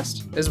our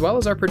guest, as well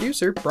as our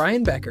producer,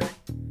 Brian Becker.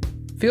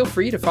 Feel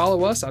free to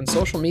follow us on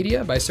social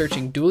media by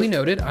searching Deulley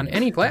Noted on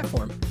any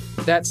platform.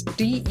 That's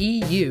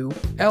DEULLEY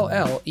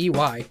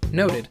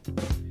Noted.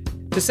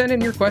 To send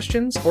in your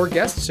questions or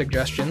guest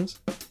suggestions,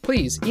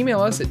 please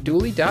email us at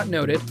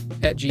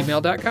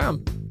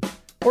deulley.noted@gmail.com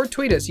or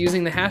tweet us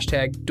using the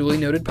hashtag Deulley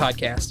Noted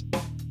Podcast.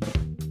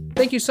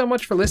 Thank you so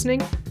much for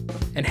listening,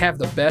 and have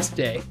the best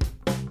day.